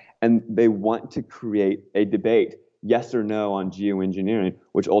eye. And they want to create a debate, yes or no, on geoengineering,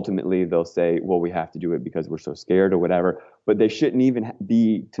 which ultimately they'll say, well, we have to do it because we're so scared or whatever. But they shouldn't even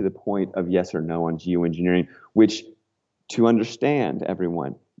be to the point of yes or no on geoengineering, which, to understand,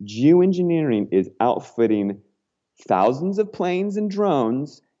 everyone, geoengineering is outfitting thousands of planes and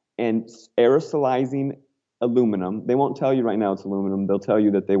drones and aerosolizing aluminum. They won't tell you right now it's aluminum. They'll tell you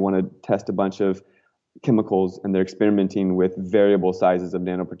that they want to test a bunch of chemicals, and they're experimenting with variable sizes of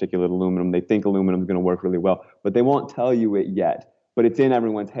nanoparticulate aluminum. They think aluminum is going to work really well, but they won't tell you it yet. But it's in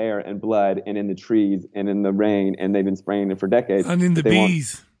everyone's hair and blood and in the trees and in the rain, and they've been spraying it for decades. And in the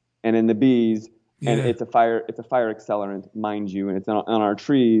bees. And in the bees. Yeah. And it's a fire accelerant, mind you, and it's on our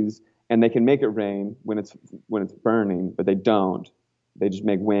trees, and they can make it rain when it's burning, but they don't. They just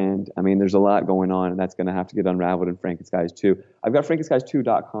make wind. There's a lot going on, and that's going to have to get unraveled in Frankenskies 2. I've got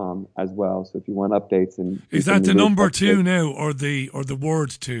frankenskies2.com as well, so if you want updates. Is that the number 2 now, or the word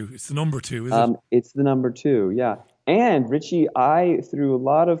 2? It's the number 2, is it? It's the number 2, yeah. And Richie, I, through a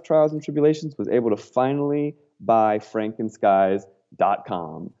lot of trials and tribulations, was able to finally buy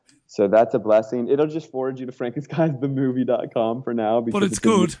frankenskies.com. So that's a blessing. It'll just forward you to frankenskiesthemovie.com for now. But it's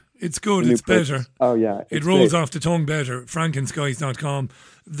good. It's good. It's better. Oh, yeah. It rolls off the tongue better. Frankenskies.com.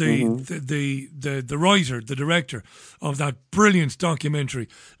 The writer, the director of that brilliant documentary,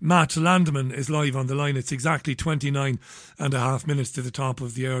 Matt Landman, is live on the line. It's exactly 29 and a half minutes to the top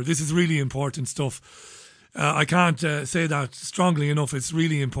of the hour. This is really important stuff. I can't say that strongly enough. It's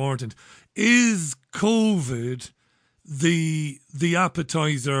really important. Is COVID the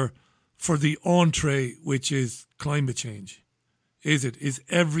appetizer for the entree, which is climate change? Is it? Is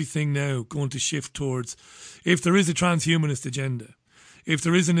everything now going to shift towards, if there is a transhumanist agenda, if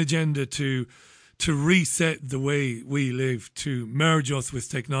there is an agenda to reset the way we live, to merge us with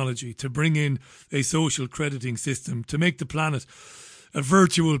technology, to bring in a social crediting system, to make the planet a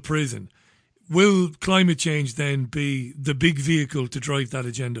virtual prison, will climate change then be the big vehicle to drive that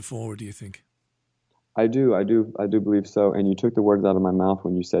agenda forward, do you think? I do believe so. And you took the words out of my mouth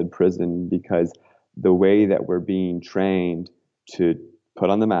when you said prison, because the way that we're being trained to put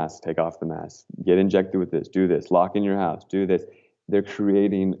on the mask, take off the mask, get injected with this, do this, lock in your house, do this, they're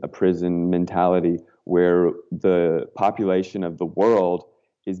creating a prison mentality where the population of the world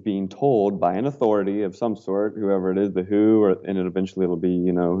is being told by an authority of some sort, whoever it is, the WHO, and eventually it'll be,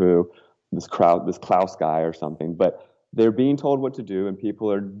 who, this Klaus guy or something, but they're being told what to do, and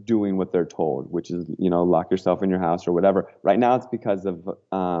people are doing what they're told, which is, lock yourself in your house or whatever. Right now it's because of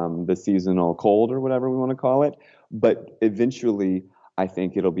the seasonal cold or whatever we want to call it. But eventually I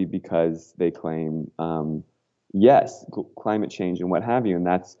think it'll be because they claim, yes, climate change and what have you. And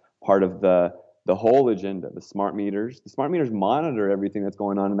that's part of the whole agenda, the smart meters. The smart meters monitor everything that's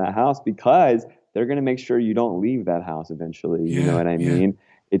going on in that house because they're going to make sure you don't leave that house eventually. You know what I mean?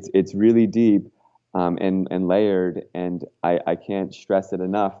 It's really deep. And layered, and I can't stress it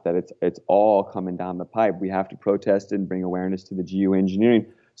enough that it's all coming down the pipe. We have to protest and bring awareness to the geoengineering.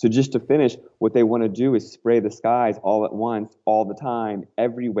 So just to finish, what they want to do is spray the skies all at once, all the time,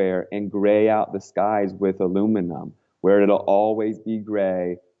 everywhere, and gray out the skies with aluminum, where it'll always be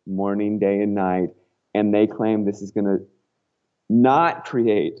gray, morning, day, and night. And they claim this is going to not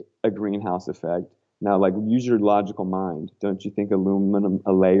create a greenhouse effect. Now, use your logical mind. Don't you think aluminum,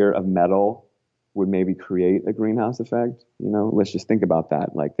 a layer of metal, would maybe create a greenhouse effect? Let's just think about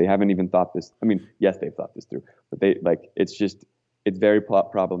that. They haven't even thought this. Yes, they've thought this through, but it's very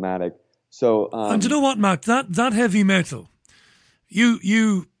problematic. So, and you know what, Matt, that heavy metal,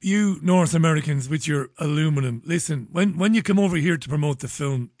 you North Americans with your aluminum, listen, when you come over here to promote the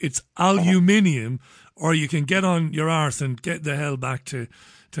film, it's aluminium, or you can get on your arse and get the hell back to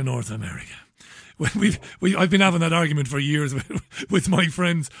North America. I've been having that argument for years with my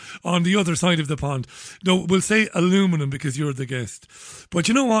friends on the other side of the pond. No, we'll say aluminum because you're the guest. But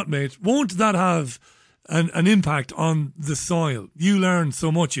you know what, mate? Won't that have an impact on the soil? You learned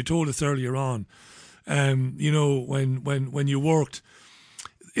so much. You told us earlier on. You know, when you worked,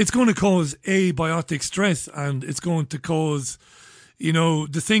 it's going to cause abiotic stress, and it's going to cause, you know,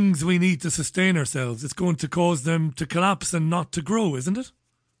 the things we need to sustain ourselves. It's going to cause them to collapse and not to grow, isn't it?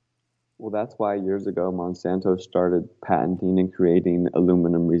 Well, that's why years ago Monsanto started patenting and creating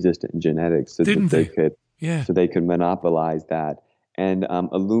aluminum-resistant genetics so Didn't that they could monopolize that. And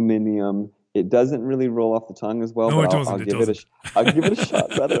aluminum, it doesn't really roll off the tongue as well. No, but it doesn't. I'll give it a shot,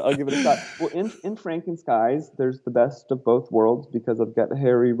 brother. I'll give it a shot. Well, in Frankenskies, there's the best of both worlds because I've got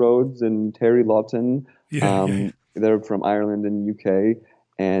Harry Rhodes and Terry Lawton. They're from Ireland and UK,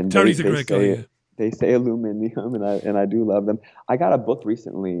 and Terry's a great guy. Yeah. They say aluminum, and I do love them. I got a book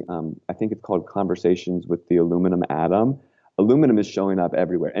recently. I think it's called Conversations with the Aluminum Atom. Aluminum is showing up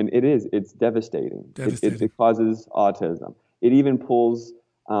everywhere, and it's devastating. It causes autism. It even pulls.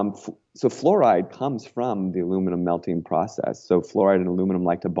 So fluoride comes from the aluminum melting process. So fluoride and aluminum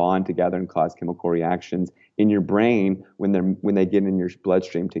like to bond together and cause chemical reactions in your brain when they get in your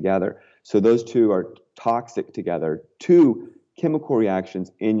bloodstream together. So those two are toxic together. Two chemical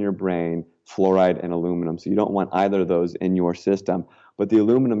reactions in your brain, fluoride and aluminum. So you don't want either of those in your system. But the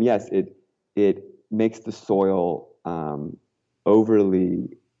aluminum, yes, it makes the soil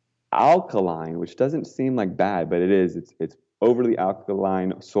overly alkaline, which doesn't seem like bad, but it is. It's overly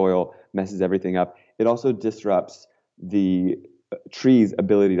alkaline soil messes everything up. It also disrupts the tree's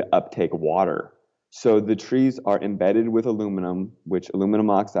ability to uptake water. So the trees are embedded with aluminum, which aluminum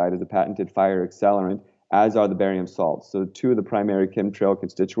oxide is a patented fire accelerant, as are the barium salts. So two of the primary chemtrail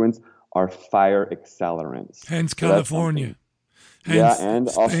constituents are fire accelerants. Hence California. And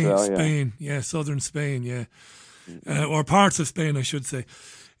Spain, Australia. Spain, southern Spain, or parts of Spain, I should say.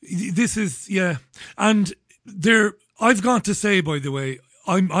 This is, and I've got to say, by the way,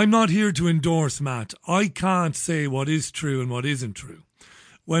 I'm not here to endorse Matt. I can't say what is true and what isn't true.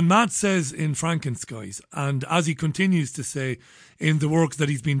 When Matt says in Frankenskies, and as he continues to say in the work that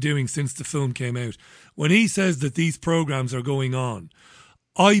he's been doing since the film came out, when he says that these programs are going on,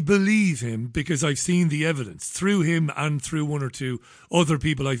 I believe him because I've seen the evidence through him and through one or two other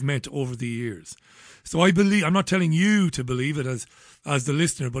people I've met over the years. So I believe, I'm not telling you to believe it as the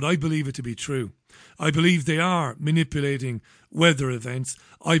listener, but I believe it to be true. I believe they are manipulating weather events.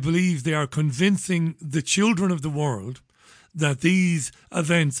 I believe they are convincing the children of the world that these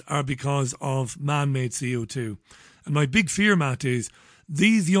events are because of man-made CO2. And my big fear, Matt, is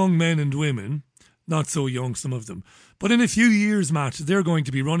these young men and women, not so young, some of them, but in a few years, Matt, they're going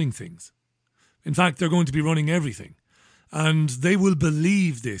to be running things. In fact, they're going to be running everything. And they will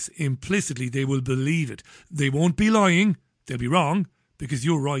believe this implicitly. They will believe it. They won't be lying. They'll be wrong, because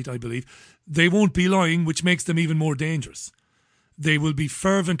you're right, I believe. They won't be lying, which makes them even more dangerous. They will be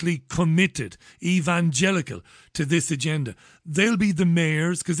fervently committed, evangelical to this agenda. They'll be the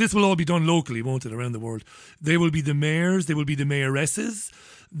mayors, because this will all be done locally, won't it, around the world. They will be the mayors, they will be the mayoresses,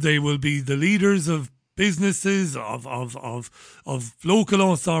 they will be the leaders of businesses, of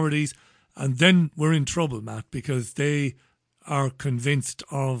local authorities, and then we're in trouble, Matt, because they are convinced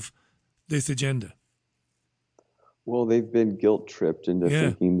of this agenda. Well, they've been guilt-tripped into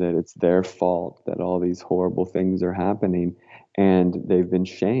thinking that it's their fault that all these horrible things are happening, and they've been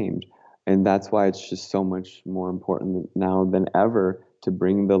shamed. And that's why it's just so much more important now than ever to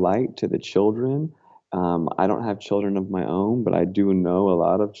bring the light to the children. I don't have children of my own, but I do know a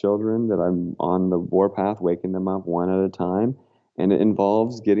lot of children that I'm on the warpath, waking them up one at a time. And it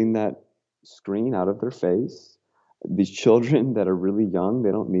involves getting that screen out of their face. These children that are really young,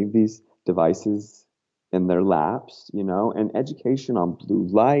 they don't need these devices in their laps, and education on blue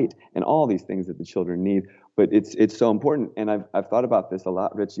light and all these things that the children need. But it's so important. And I've thought about this a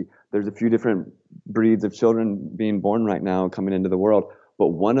lot, Richie. There's a few different breeds of children being born right now coming into the world. But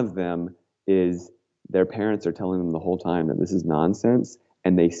one of them is their parents are telling them the whole time that this is nonsense,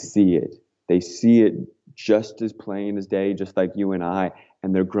 and they see it. They see it just as plain as day, just like you and I.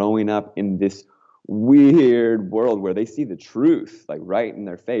 And they're growing up in this weird world where they see the truth, like right in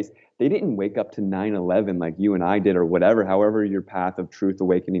their face. They didn't wake up to 9/11 like you and I did, or whatever, however your path of truth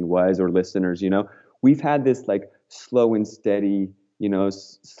awakening was, or listeners, we've had this like slow and steady,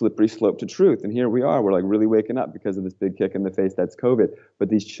 slippery slope to truth. And here we are, we're like really waking up because of this big kick in the face that's COVID. But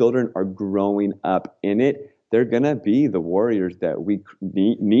these children are growing up in it. They're going to be the warriors that we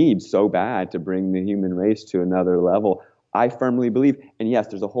need so bad to bring the human race to another level. I firmly believe. And yes,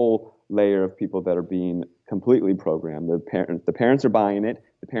 there's a whole layer of people that are being completely programmed. The parents are buying it.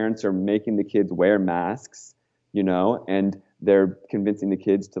 The parents are making the kids wear masks, and they're convincing the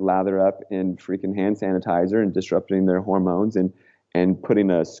kids to lather up in freaking hand sanitizer and disrupting their hormones and putting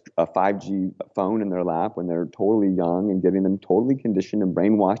a 5G phone in their lap when they're totally young and getting them totally conditioned and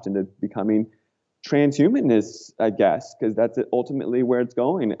brainwashed into becoming transhumanists, I guess, because that's ultimately where it's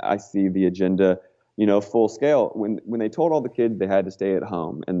going. I see the agenda, full scale. When they told all the kids they had to stay at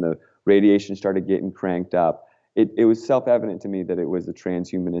home and the radiation started getting cranked up, it was self-evident to me that it was a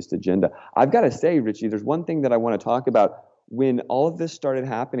transhumanist agenda. I've got to say, Richie, there's one thing that I want to talk about. When all of this started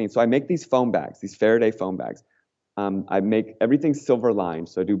happening, so I make these foam bags, these Faraday foam bags. I make everything silver lined.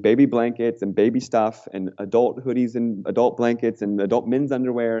 So I do baby blankets and baby stuff and adult hoodies and adult blankets and adult men's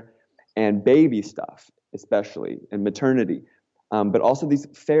underwear and baby stuff, especially, and maternity. But also these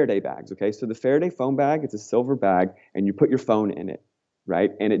Faraday bags, okay? So the Faraday foam bag, it's a silver bag, and you put your phone in it,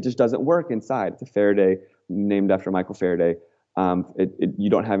 right? And it just doesn't work inside. It's a Faraday, named after Michael Faraday. You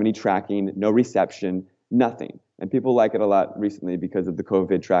don't have any tracking, no reception, nothing. And people like it a lot recently because of the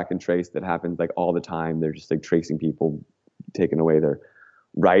COVID track and trace that happens like all the time. They're just like tracing people, taking away their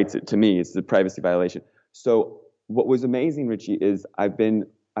rights. To me, it's a privacy violation. So what was amazing, Richie, is I've been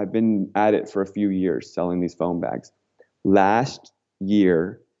at it for a few years selling these foam bags. Last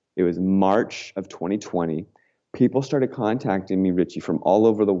year, it was March of 2020, people started contacting me, Richie, from all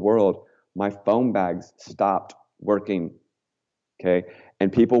over the world. My foam bags stopped working, okay?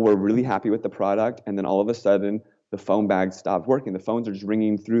 And people were really happy with the product, and then all of a sudden, the foam bags stopped working. The phones are just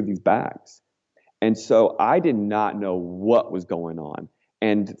ringing through these bags. And so I did not know what was going on.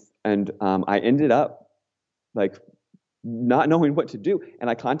 And I ended up like not knowing what to do. And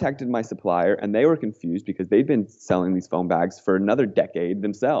I contacted my supplier, and they were confused because they'd been selling these foam bags for another decade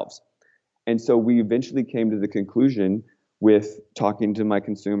themselves. And so we eventually came to the conclusion with talking to my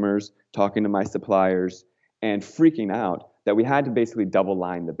consumers, talking to my suppliers, and freaking out that we had to basically double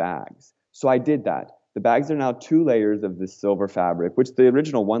line the bags. So I did that. The bags are now 2 layers of this silver fabric, which the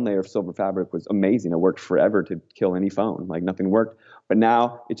original 1 layer of silver fabric was amazing. It worked forever to kill any phone. Like nothing worked. But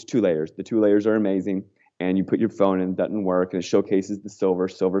now it's 2 layers. The 2 layers are amazing. And you put your phone in, it doesn't work, and it showcases the silver.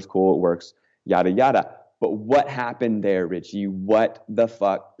 Silver's cool, it works, yada, yada. But what happened there, Richie? What the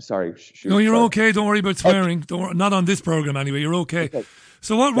fuck? Sorry. Shoot, no, you're sorry. okay. Don't worry about swearing. Okay. Don't worry. Not on this program anyway. You're okay.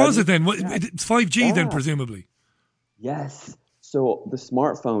 So what was it then? It's 5G then, presumably? Yes. So the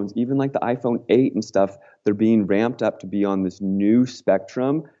smartphones, even like the iPhone 8 and stuff, they're being ramped up to be on this new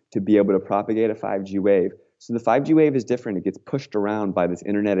spectrum to be able to propagate a 5G wave. So the 5G wave is different. It gets pushed around by this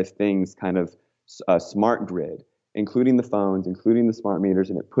Internet of Things kind of smart grid, including the phones, including the smart meters,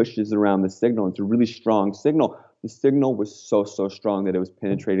 and it pushes around the signal. It's a really strong signal. The signal was so strong that it was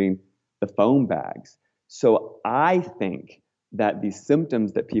penetrating the phone bags. So I think that these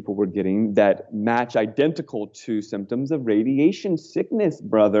symptoms that people were getting that match identical to symptoms of radiation sickness,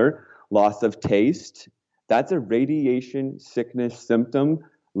 brother, loss of taste, that's a radiation sickness symptom.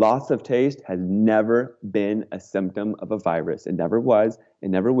 Loss of taste has never been a symptom of a virus. It never was. It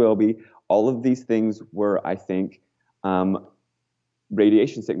never will be. All of these things were, I think,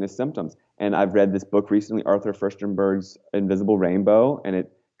 radiation sickness symptoms. And I've read this book recently, Arthur Furstenberg's Invisible Rainbow, and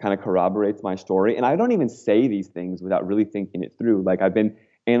it kind of corroborates my story. And I don't even say these things without really thinking it through. Like I've been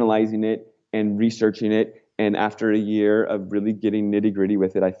analyzing it and researching it. And after a year of really getting nitty gritty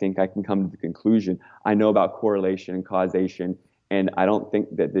with it, I think I can come to the conclusion. I know about correlation and causation. And I don't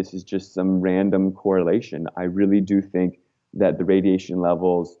think that this is just some random correlation. I really do think that the radiation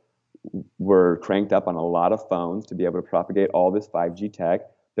levels were cranked up on a lot of phones to be able to propagate all this 5G tech.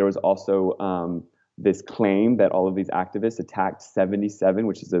 There was also this claim that all of these activists attacked 77,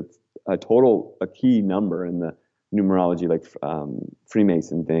 which is a key number in the numerology, like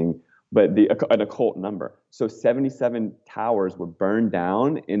Freemason thing, but an occult number. So 77 towers were burned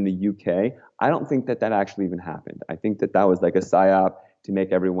down in the UK. I don't think that actually even happened. I think that was like a psyop to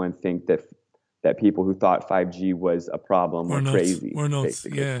make everyone think that people who thought 5G was a problem were crazy. We're nuts,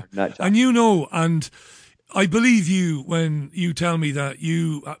 yeah. Nut and and I believe you when you tell me that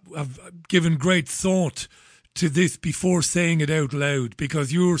you have given great thought to this before saying it out loud,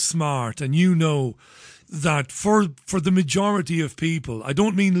 because you're smart and you know that for the majority of people, I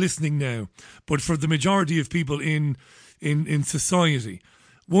don't mean listening now, but for the majority of people in society,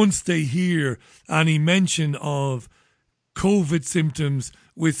 once they hear any mention of COVID symptoms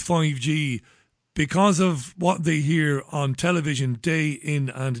with 5G, because of what they hear on television day in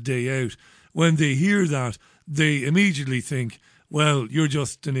and day out, when they hear that, they immediately think, well, you're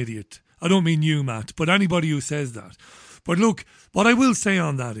just an idiot. I don't mean you, Matt, but anybody who says that. But look, what I will say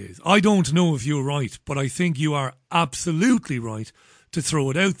on that is, I don't know if you're right, but I think you are absolutely right to throw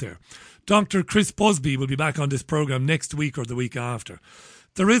it out there. Dr. Chris Busby will be back on this programme next week or the week after.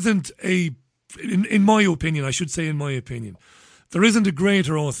 There isn't in my opinion, there isn't a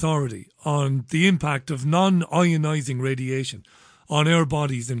greater authority on the impact of non-ionising radiation on our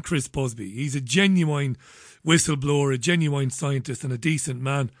bodies than Chris Busby. He's a genuine whistleblower, a genuine scientist and a decent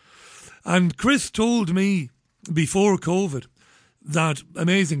man. And Chris told me before COVID that,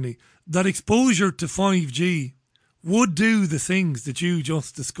 amazingly, that exposure to 5G would do the things that you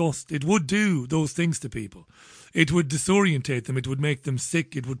just discussed. It would do those things to people. It would disorientate them. It would make them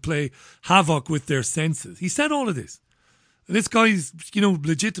sick. It would play havoc with their senses. He said all of this. This guy's,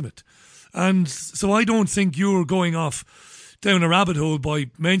 legitimate. And so I don't think you're going off down a rabbit hole by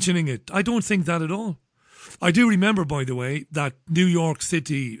mentioning it. I don't think that at all. I do remember, by the way, that New York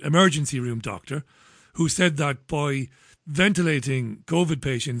City emergency room doctor who said that by ventilating COVID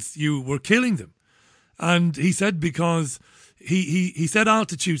patients, you were killing them. And he said because he said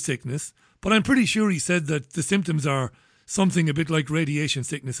altitude sickness, but I'm pretty sure he said that the symptoms are something a bit like radiation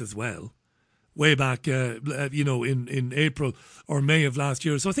sickness as well, way back, in April or May of last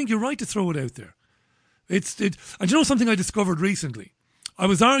year. So I think you're right to throw it out there. And you know something I discovered recently? I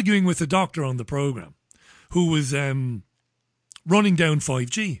was arguing with a doctor on the programme who was running down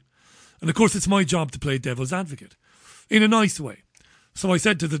 5G. And of course, it's my job to play devil's advocate in a nice way. So I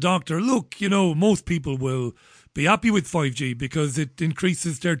said to the doctor, look, most people will be happy with 5G because it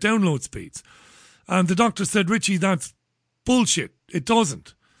increases their download speeds. And the doctor said, Richie, that's bullshit. It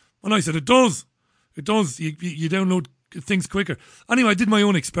doesn't. And I said, it does. It does. You download things quicker. Anyway, I did my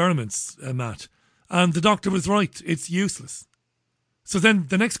own experiments, Matt. And the doctor was right. It's useless. So then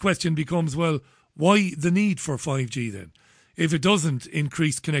the next question becomes, well, why the need for 5G then? If it doesn't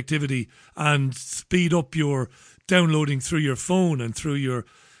increase connectivity and speed up your downloading through your phone and through your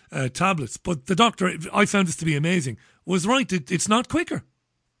tablets. But the doctor, I found this to be amazing, was right. It's not quicker.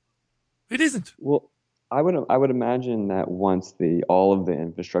 It isn't. Well, I would imagine that once all of the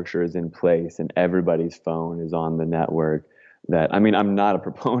infrastructure is in place and everybody's phone is on the network, I'm not a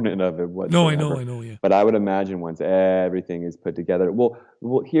proponent of it whatsoever. No, I know, yeah. But I would imagine once everything is put together. Well,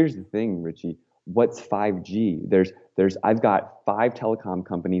 here's the thing, Richie. What's 5G? I've got 5 telecom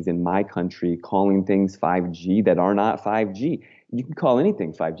companies in my country calling things 5G that are not 5G. You can call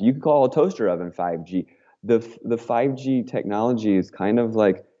anything 5G. You can call a toaster oven 5G. The 5G technology is kind of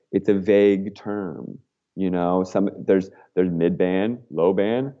like, it's a vague term. There's mid-band,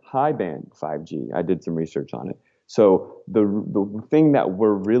 low-band, high-band 5G. I did some research on it. So the thing that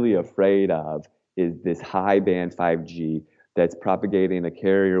we're really afraid of is this high-band 5G that's propagating a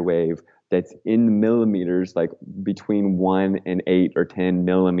carrier wave that's in millimeters, like between 1 and 8 or 10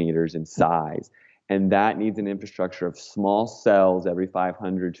 millimeters in size. And that needs an infrastructure of small cells every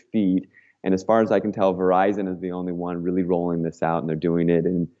 500 feet. And as far as I can tell, Verizon is the only one really rolling this out, and they're doing it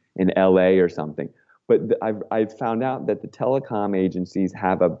in LA or something. But I've found out that the telecom agencies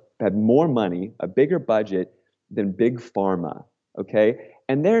have more money, a bigger budget than big pharma, okay?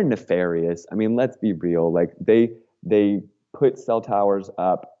 And they're nefarious. Let's be real. Like they put cell towers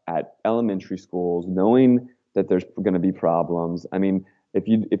up at elementary schools, knowing that there's going to be problems. If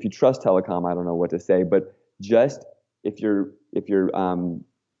you trust telecom, I don't know what to say, but just if you're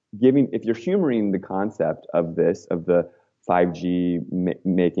humoring the concept of the 5G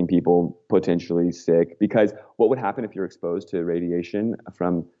making people potentially sick, because what would happen if you're exposed to radiation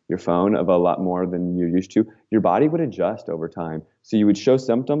from your phone of a lot more than you're used to? Your body would adjust over time. So you would show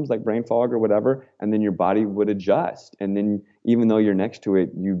symptoms like brain fog or whatever, and then your body would adjust. And then even though you're next to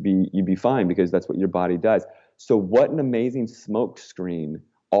it, you'd be fine because that's what your body does. So what an amazing smoke screen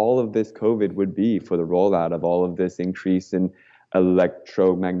all of this COVID would be for the rollout of all of this increase in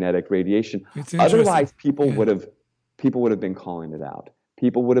electromagnetic radiation. Otherwise, people would have been calling it out.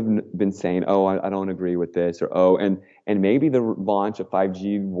 People would have been saying, oh, I don't agree with this, or oh, and maybe the launch of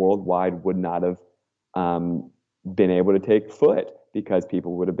 5G worldwide would not have been able to take foot, because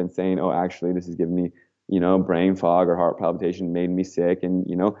people would have been saying, oh, actually, this is giving me, brain fog or heart palpitation, made me sick, and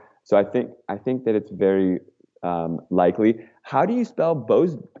so I think that it's very likely. How do you spell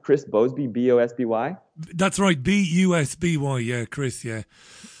Chris Busby? B-O-S-B-Y? That's right, B-U-S-B-Y. Yeah, Chris. Yeah.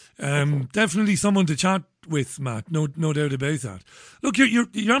 Definitely someone to chat with, Matt. No doubt about that. Look,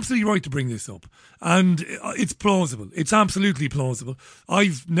 you're absolutely right to bring this up, and it's plausible. It's absolutely plausible.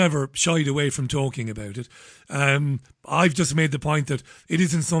 I've never shied away from talking about it. I've just made the point that it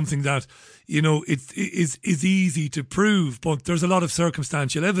isn't something that it is easy to prove, but there's a lot of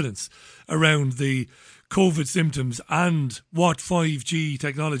circumstantial evidence around the COVID symptoms and what 5G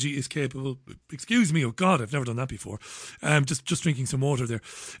technology is capable. Excuse me, oh God, I've never done that before. Just drinking some water there.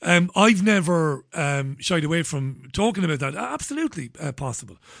 I've never shied away from talking about that. Absolutely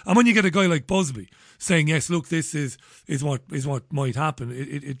possible. And when you get a guy like Busby saying, yes, look, this is what might happen,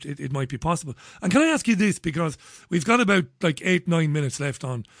 it might be possible. And can I ask you this, because we've got about like 8-9 minutes left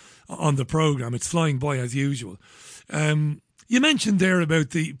on the programme. It's flying by as usual. You mentioned there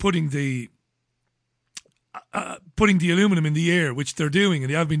about putting the aluminum in the air, which they're doing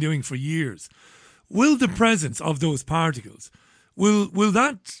and they have been doing for years. Will the presence of those particles, will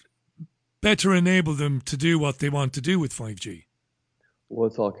that better enable them to do what they want to do with 5G? Well,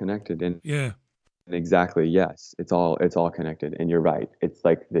 it's all connected, and yeah, exactly. Yes, it's all connected, and you're right. It's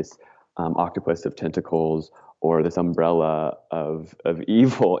like this octopus of tentacles, or this umbrella of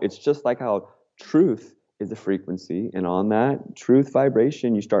evil. It's just like how truth is a frequency, and on that truth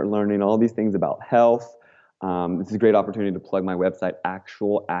vibration, you start learning all these things about health. This is a great opportunity to plug my website,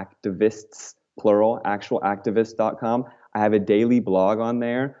 Actual Activists, plural, actualactivist.com. I have a daily blog on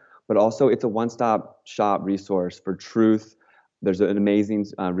there, but also it's a one-stop shop resource for truth. There's an amazing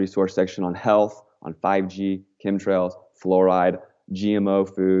resource section on health, on 5G, chemtrails, fluoride, GMO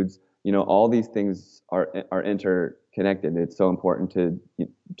foods. You know, all these things are interconnected. It's so important to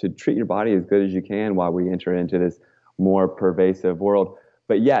treat your body as good as you can while we enter into this more pervasive world.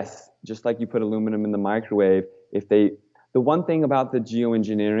 But yes, just like you put aluminum in the microwave, the one thing about the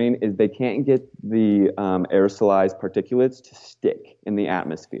geoengineering is they can't get the aerosolized particulates to stick in the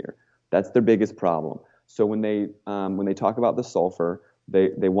atmosphere. That's their biggest problem. So when they talk about the sulfur,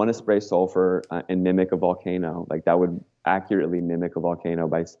 they want to spray sulfur and mimic a volcano. Like that would accurately mimic a volcano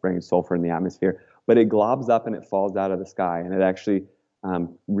by spraying sulfur in the atmosphere. But it globs up and it falls out of the sky, and it actually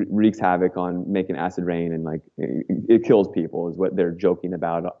wreaks havoc on making acid rain, and like it kills people is what they're joking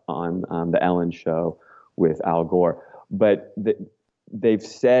about on the Ellen show with Al Gore. But they've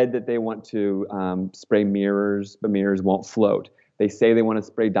said that they want to spray mirrors, but mirrors won't float. They say they want to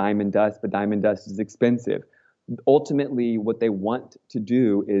spray diamond dust, but diamond dust is expensive. Ultimately, what they want to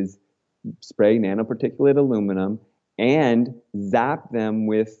do is spray nanoparticulate aluminum and zap them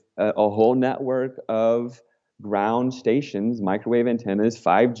with a whole network of ground stations, microwave antennas,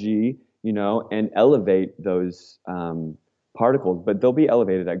 5G, and elevate those particles. But they'll be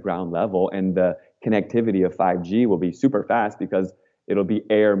elevated at ground level, and the connectivity of 5G will be super fast because it'll be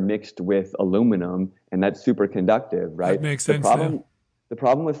air mixed with aluminum, and that's super conductive, right? That makes sense. The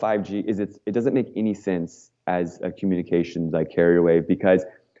problem with 5G is it doesn't make any sense as a communications like carrier wave, because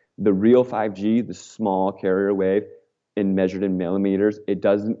the real 5G, the small carrier wave, measured in millimeters, it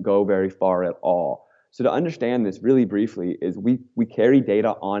doesn't go very far at all. So to understand this really briefly is we carry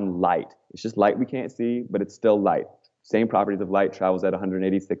data on light. It's just light we can't see, but it's still light. Same properties of light, travels at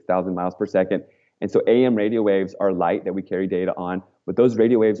 186,000 miles per second. And so AM radio waves are light that we carry data on, but those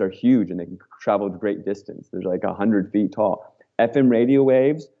radio waves are huge and they can travel to great distance. They're like 100 feet tall. FM radio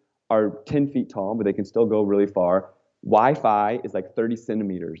waves are 10 feet tall, but they can still go really far. Wi-Fi is like 30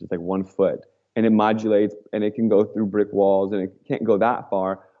 centimeters. It's like 1 foot. And it modulates, and it can go through brick walls, and it can't go that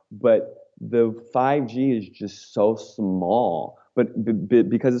far. But the 5G is just so small. But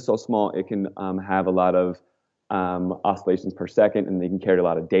because it's so small, it can have a lot of oscillations per second, and they can carry a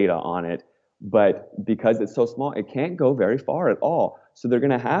lot of data on it. But because it's so small, it can't go very far at all. So they're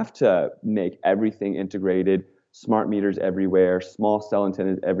going to have to make everything integrated, smart meters everywhere, small cell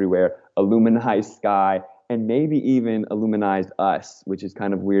antennas everywhere, illuminized sky, and maybe even illuminized us, which is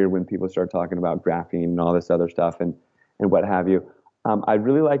kind of weird when people start talking about graphene and all this other stuff and what have you. I'd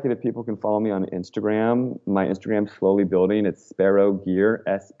really like it if people can follow me on Instagram. My Instagram's slowly building. It's Spero Gear,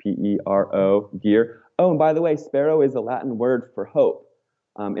 S-P-E-R-O, Gear. Oh, and by the way, Spero is a Latin word for hope.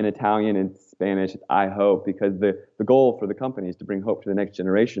 In Italian and Spanish, it's I hope, because the goal for the company is to bring hope to the next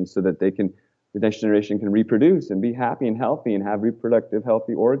generation so that the next generation can reproduce and be happy and healthy and have reproductive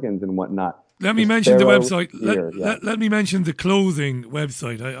healthy organs and whatnot. Let me mention the website. Let me mention the clothing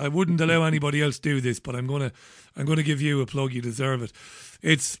website. I wouldn't allow anybody else to do this, but I'm gonna give you a plug. You deserve it.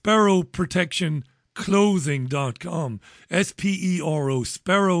 It's SparrowProtectionClothing.com. SPERO,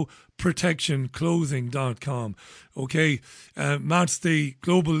 SparrowProtectionClothing.com. Okay, Matt's the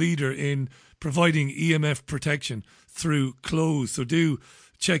global leader in providing EMF protection through clothes. So do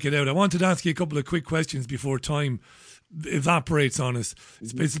check it out. I wanted to ask you a couple of quick questions before time evaporates on us.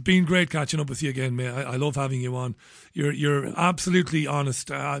 It's been great catching up with you again, mate. I love having you on. You're absolutely honest.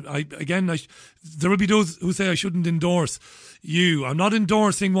 There will be those who say I shouldn't endorse you. I'm not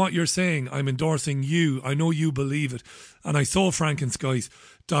endorsing what you're saying. I'm endorsing you. I know you believe it. And I saw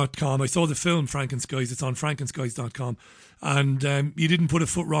Frankenskies.com. I saw the film Frankenskies. It's on Frankenskies.com. And you didn't put a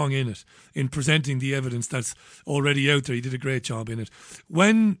foot wrong in it, in presenting the evidence that's already out there. You did a great job in it.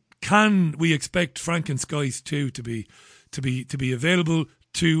 When can we expect Frankenskies 2 to be available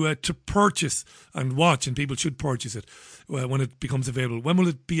to purchase and watch, and people should purchase it when it becomes available? When will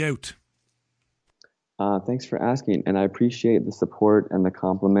it be out? Thanks for asking, and I appreciate the support and the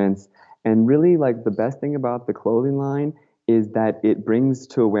compliments. And really, like, the best thing about the clothing line is that it brings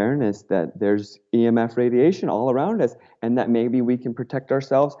to awareness that there's EMF radiation all around us, and that maybe we can protect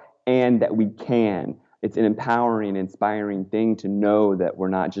ourselves, and that we can. It's an empowering, inspiring thing to know that we're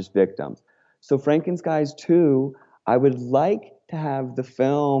not just victims. So Frankenskies 2, I would like to have the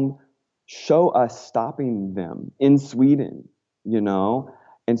film show us stopping them in Sweden,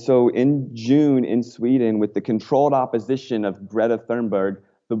 And so in June in Sweden, with the controlled opposition of Greta Thunberg,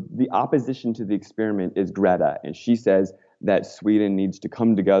 the opposition to the experiment is Greta. And she says that Sweden needs to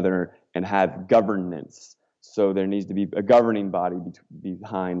come together and have governance. So there needs to be a governing body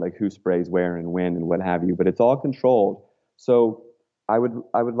behind, like, who sprays where and when and what have you. But it's all controlled. So I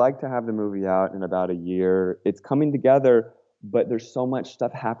would like to have the movie out in about a year. It's coming together, but there's so much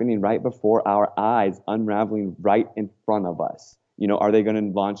stuff happening right before our eyes, unraveling right in front of us. Are they going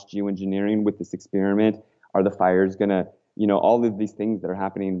to launch geoengineering with this experiment? Are the fires going to, all of these things that are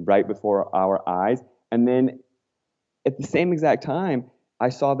happening right before our eyes? And then at the same exact time, I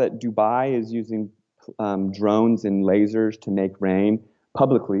saw that Dubai is using drones and lasers to make rain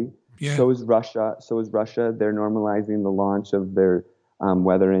publicly. Yeah. So is Russia. They're normalizing the launch of their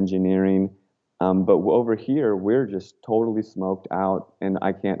weather engineering. But over here, we're just totally smoked out, and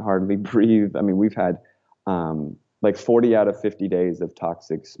I can't hardly breathe. I mean, we've had like 40 out of 50 days of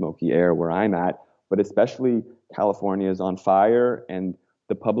toxic, smoky air where I'm at. But especially California is on fire, and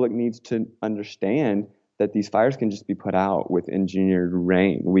the public needs to understand that these fires can just be put out with engineered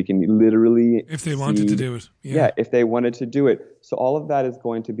rain. We can literally, if they wanted to do it. Yeah, if they wanted to do it. So all of that is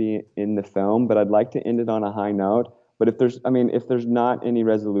going to be in the film, but I'd like to end it on a high note. But if there's not any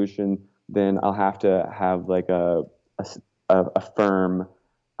resolution, then I'll have to have like a firm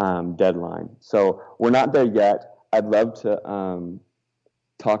deadline. So we're not there yet. I'd love to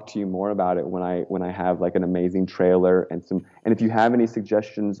talk to you more about it when I have like an amazing trailer and if you have any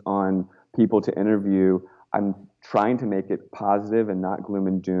suggestions on people to interview, I'm trying to make it positive and not gloom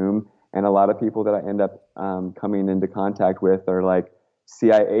and doom. And a lot of people that I end up coming into contact with are like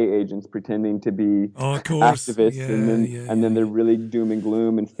CIA agents pretending to be activists, and then they're really doom and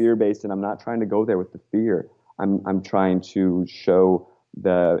gloom and fear based. And I'm not trying to go there with the fear. I'm trying to show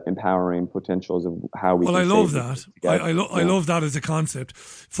the empowering potentials of how we. Well, I love that. I love that as a concept.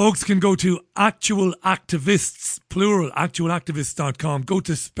 Folks can go to Actual Activists, plural, actualactivists.com. Go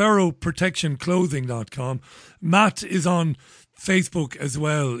to sparrowprotectionclothing.com. Matt is on Facebook as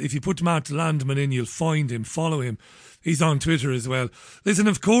well. If you put Matt Landman in, you'll find him. Follow him. He's on Twitter as well. Listen,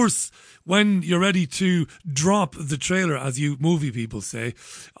 of course, when you're ready to drop the trailer, as you movie people say,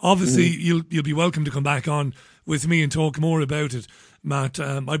 obviously you'll be welcome to come back on with me and talk more about it, Matt.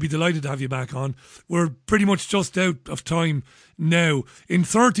 I'd be delighted to have you back on. We're pretty much just out of time now. In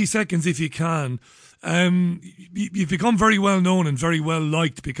 30 seconds, if you can, you've become very well known and very well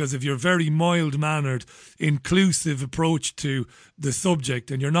liked because of your very mild-mannered, inclusive approach to the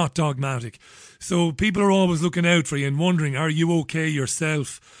subject, and you're not dogmatic. So people are always looking out for you and wondering, are you okay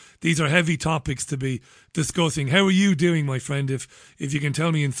yourself? These are heavy topics to be discussing. How are you doing, my friend, if you can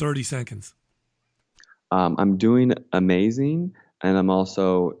tell me in 30 seconds? I'm doing amazing, and I'm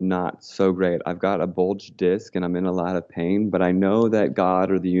also not so great. I've got a bulged disc, and I'm in a lot of pain, but I know that God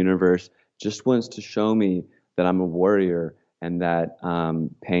or the universe just wants to show me that I'm a warrior and that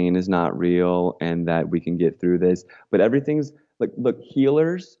pain is not real and that we can get through this. But everything's, look,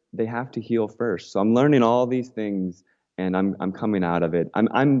 healers, they have to heal first. So I'm learning all these things, and I'm coming out of it.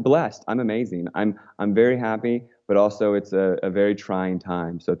 I'm blessed. I'm amazing. I'm very happy, but also it's a very trying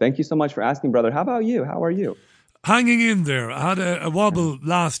time. So thank you so much for asking, brother. How about you? How are you? Hanging in there. I had a wobble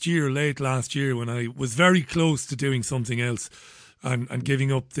late last year, when I was very close to doing something else and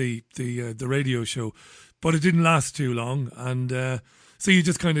giving up the radio show, but it didn't last too long, and so you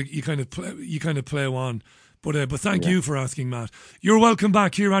just kind of plow on. But thank you for asking, Matt. You're welcome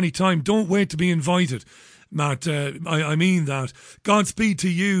back here anytime. Don't wait to be invited. Matt. I mean that. Godspeed to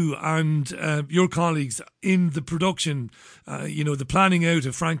you and your colleagues in the production, the planning out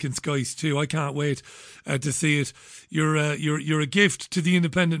of Frankenskies too. I can't wait to see it. You're a gift to the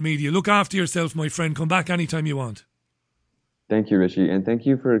independent media. Look after yourself, my friend. Come back anytime you want. Thank you, Richie. And thank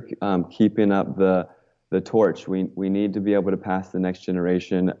you for keeping up the torch. We need to be able to pass the next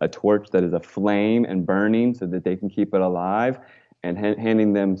generation a torch that is aflame and burning so that they can keep it alive, and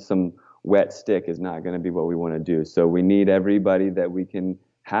handing them some wet stick is not going to be what we want to do. So we need everybody that we can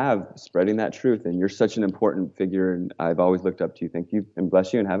have spreading that truth. And you're such an important figure, and I've always looked up to you. Thank you, and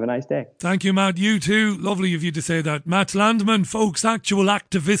bless you, and have a nice day. Thank you, Matt. You too. Lovely of you to say that. Matt Landman, folks,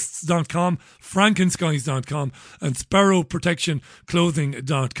 actualactivists.com, frankenskies.com, and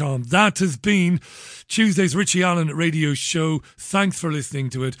sparrowprotectionclothing.com. That has been Tuesday's Richie Allen radio show. Thanks for listening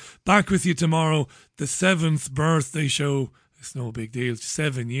to it. Back with you tomorrow, the 7th birthday show. It's no big deal. It's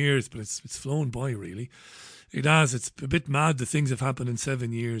 7 years, but it's flown by, really. It has. It's a bit mad the things have happened in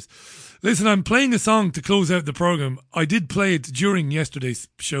 7 years. Listen, I'm playing a song to close out the programme. I did play it during yesterday's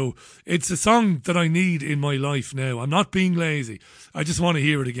show. It's a song that I need in my life now. I'm not being lazy. I just want to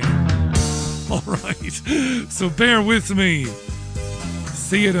hear it again. All right. So bear with me.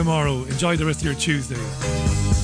 See you tomorrow. Enjoy the rest of your Tuesday.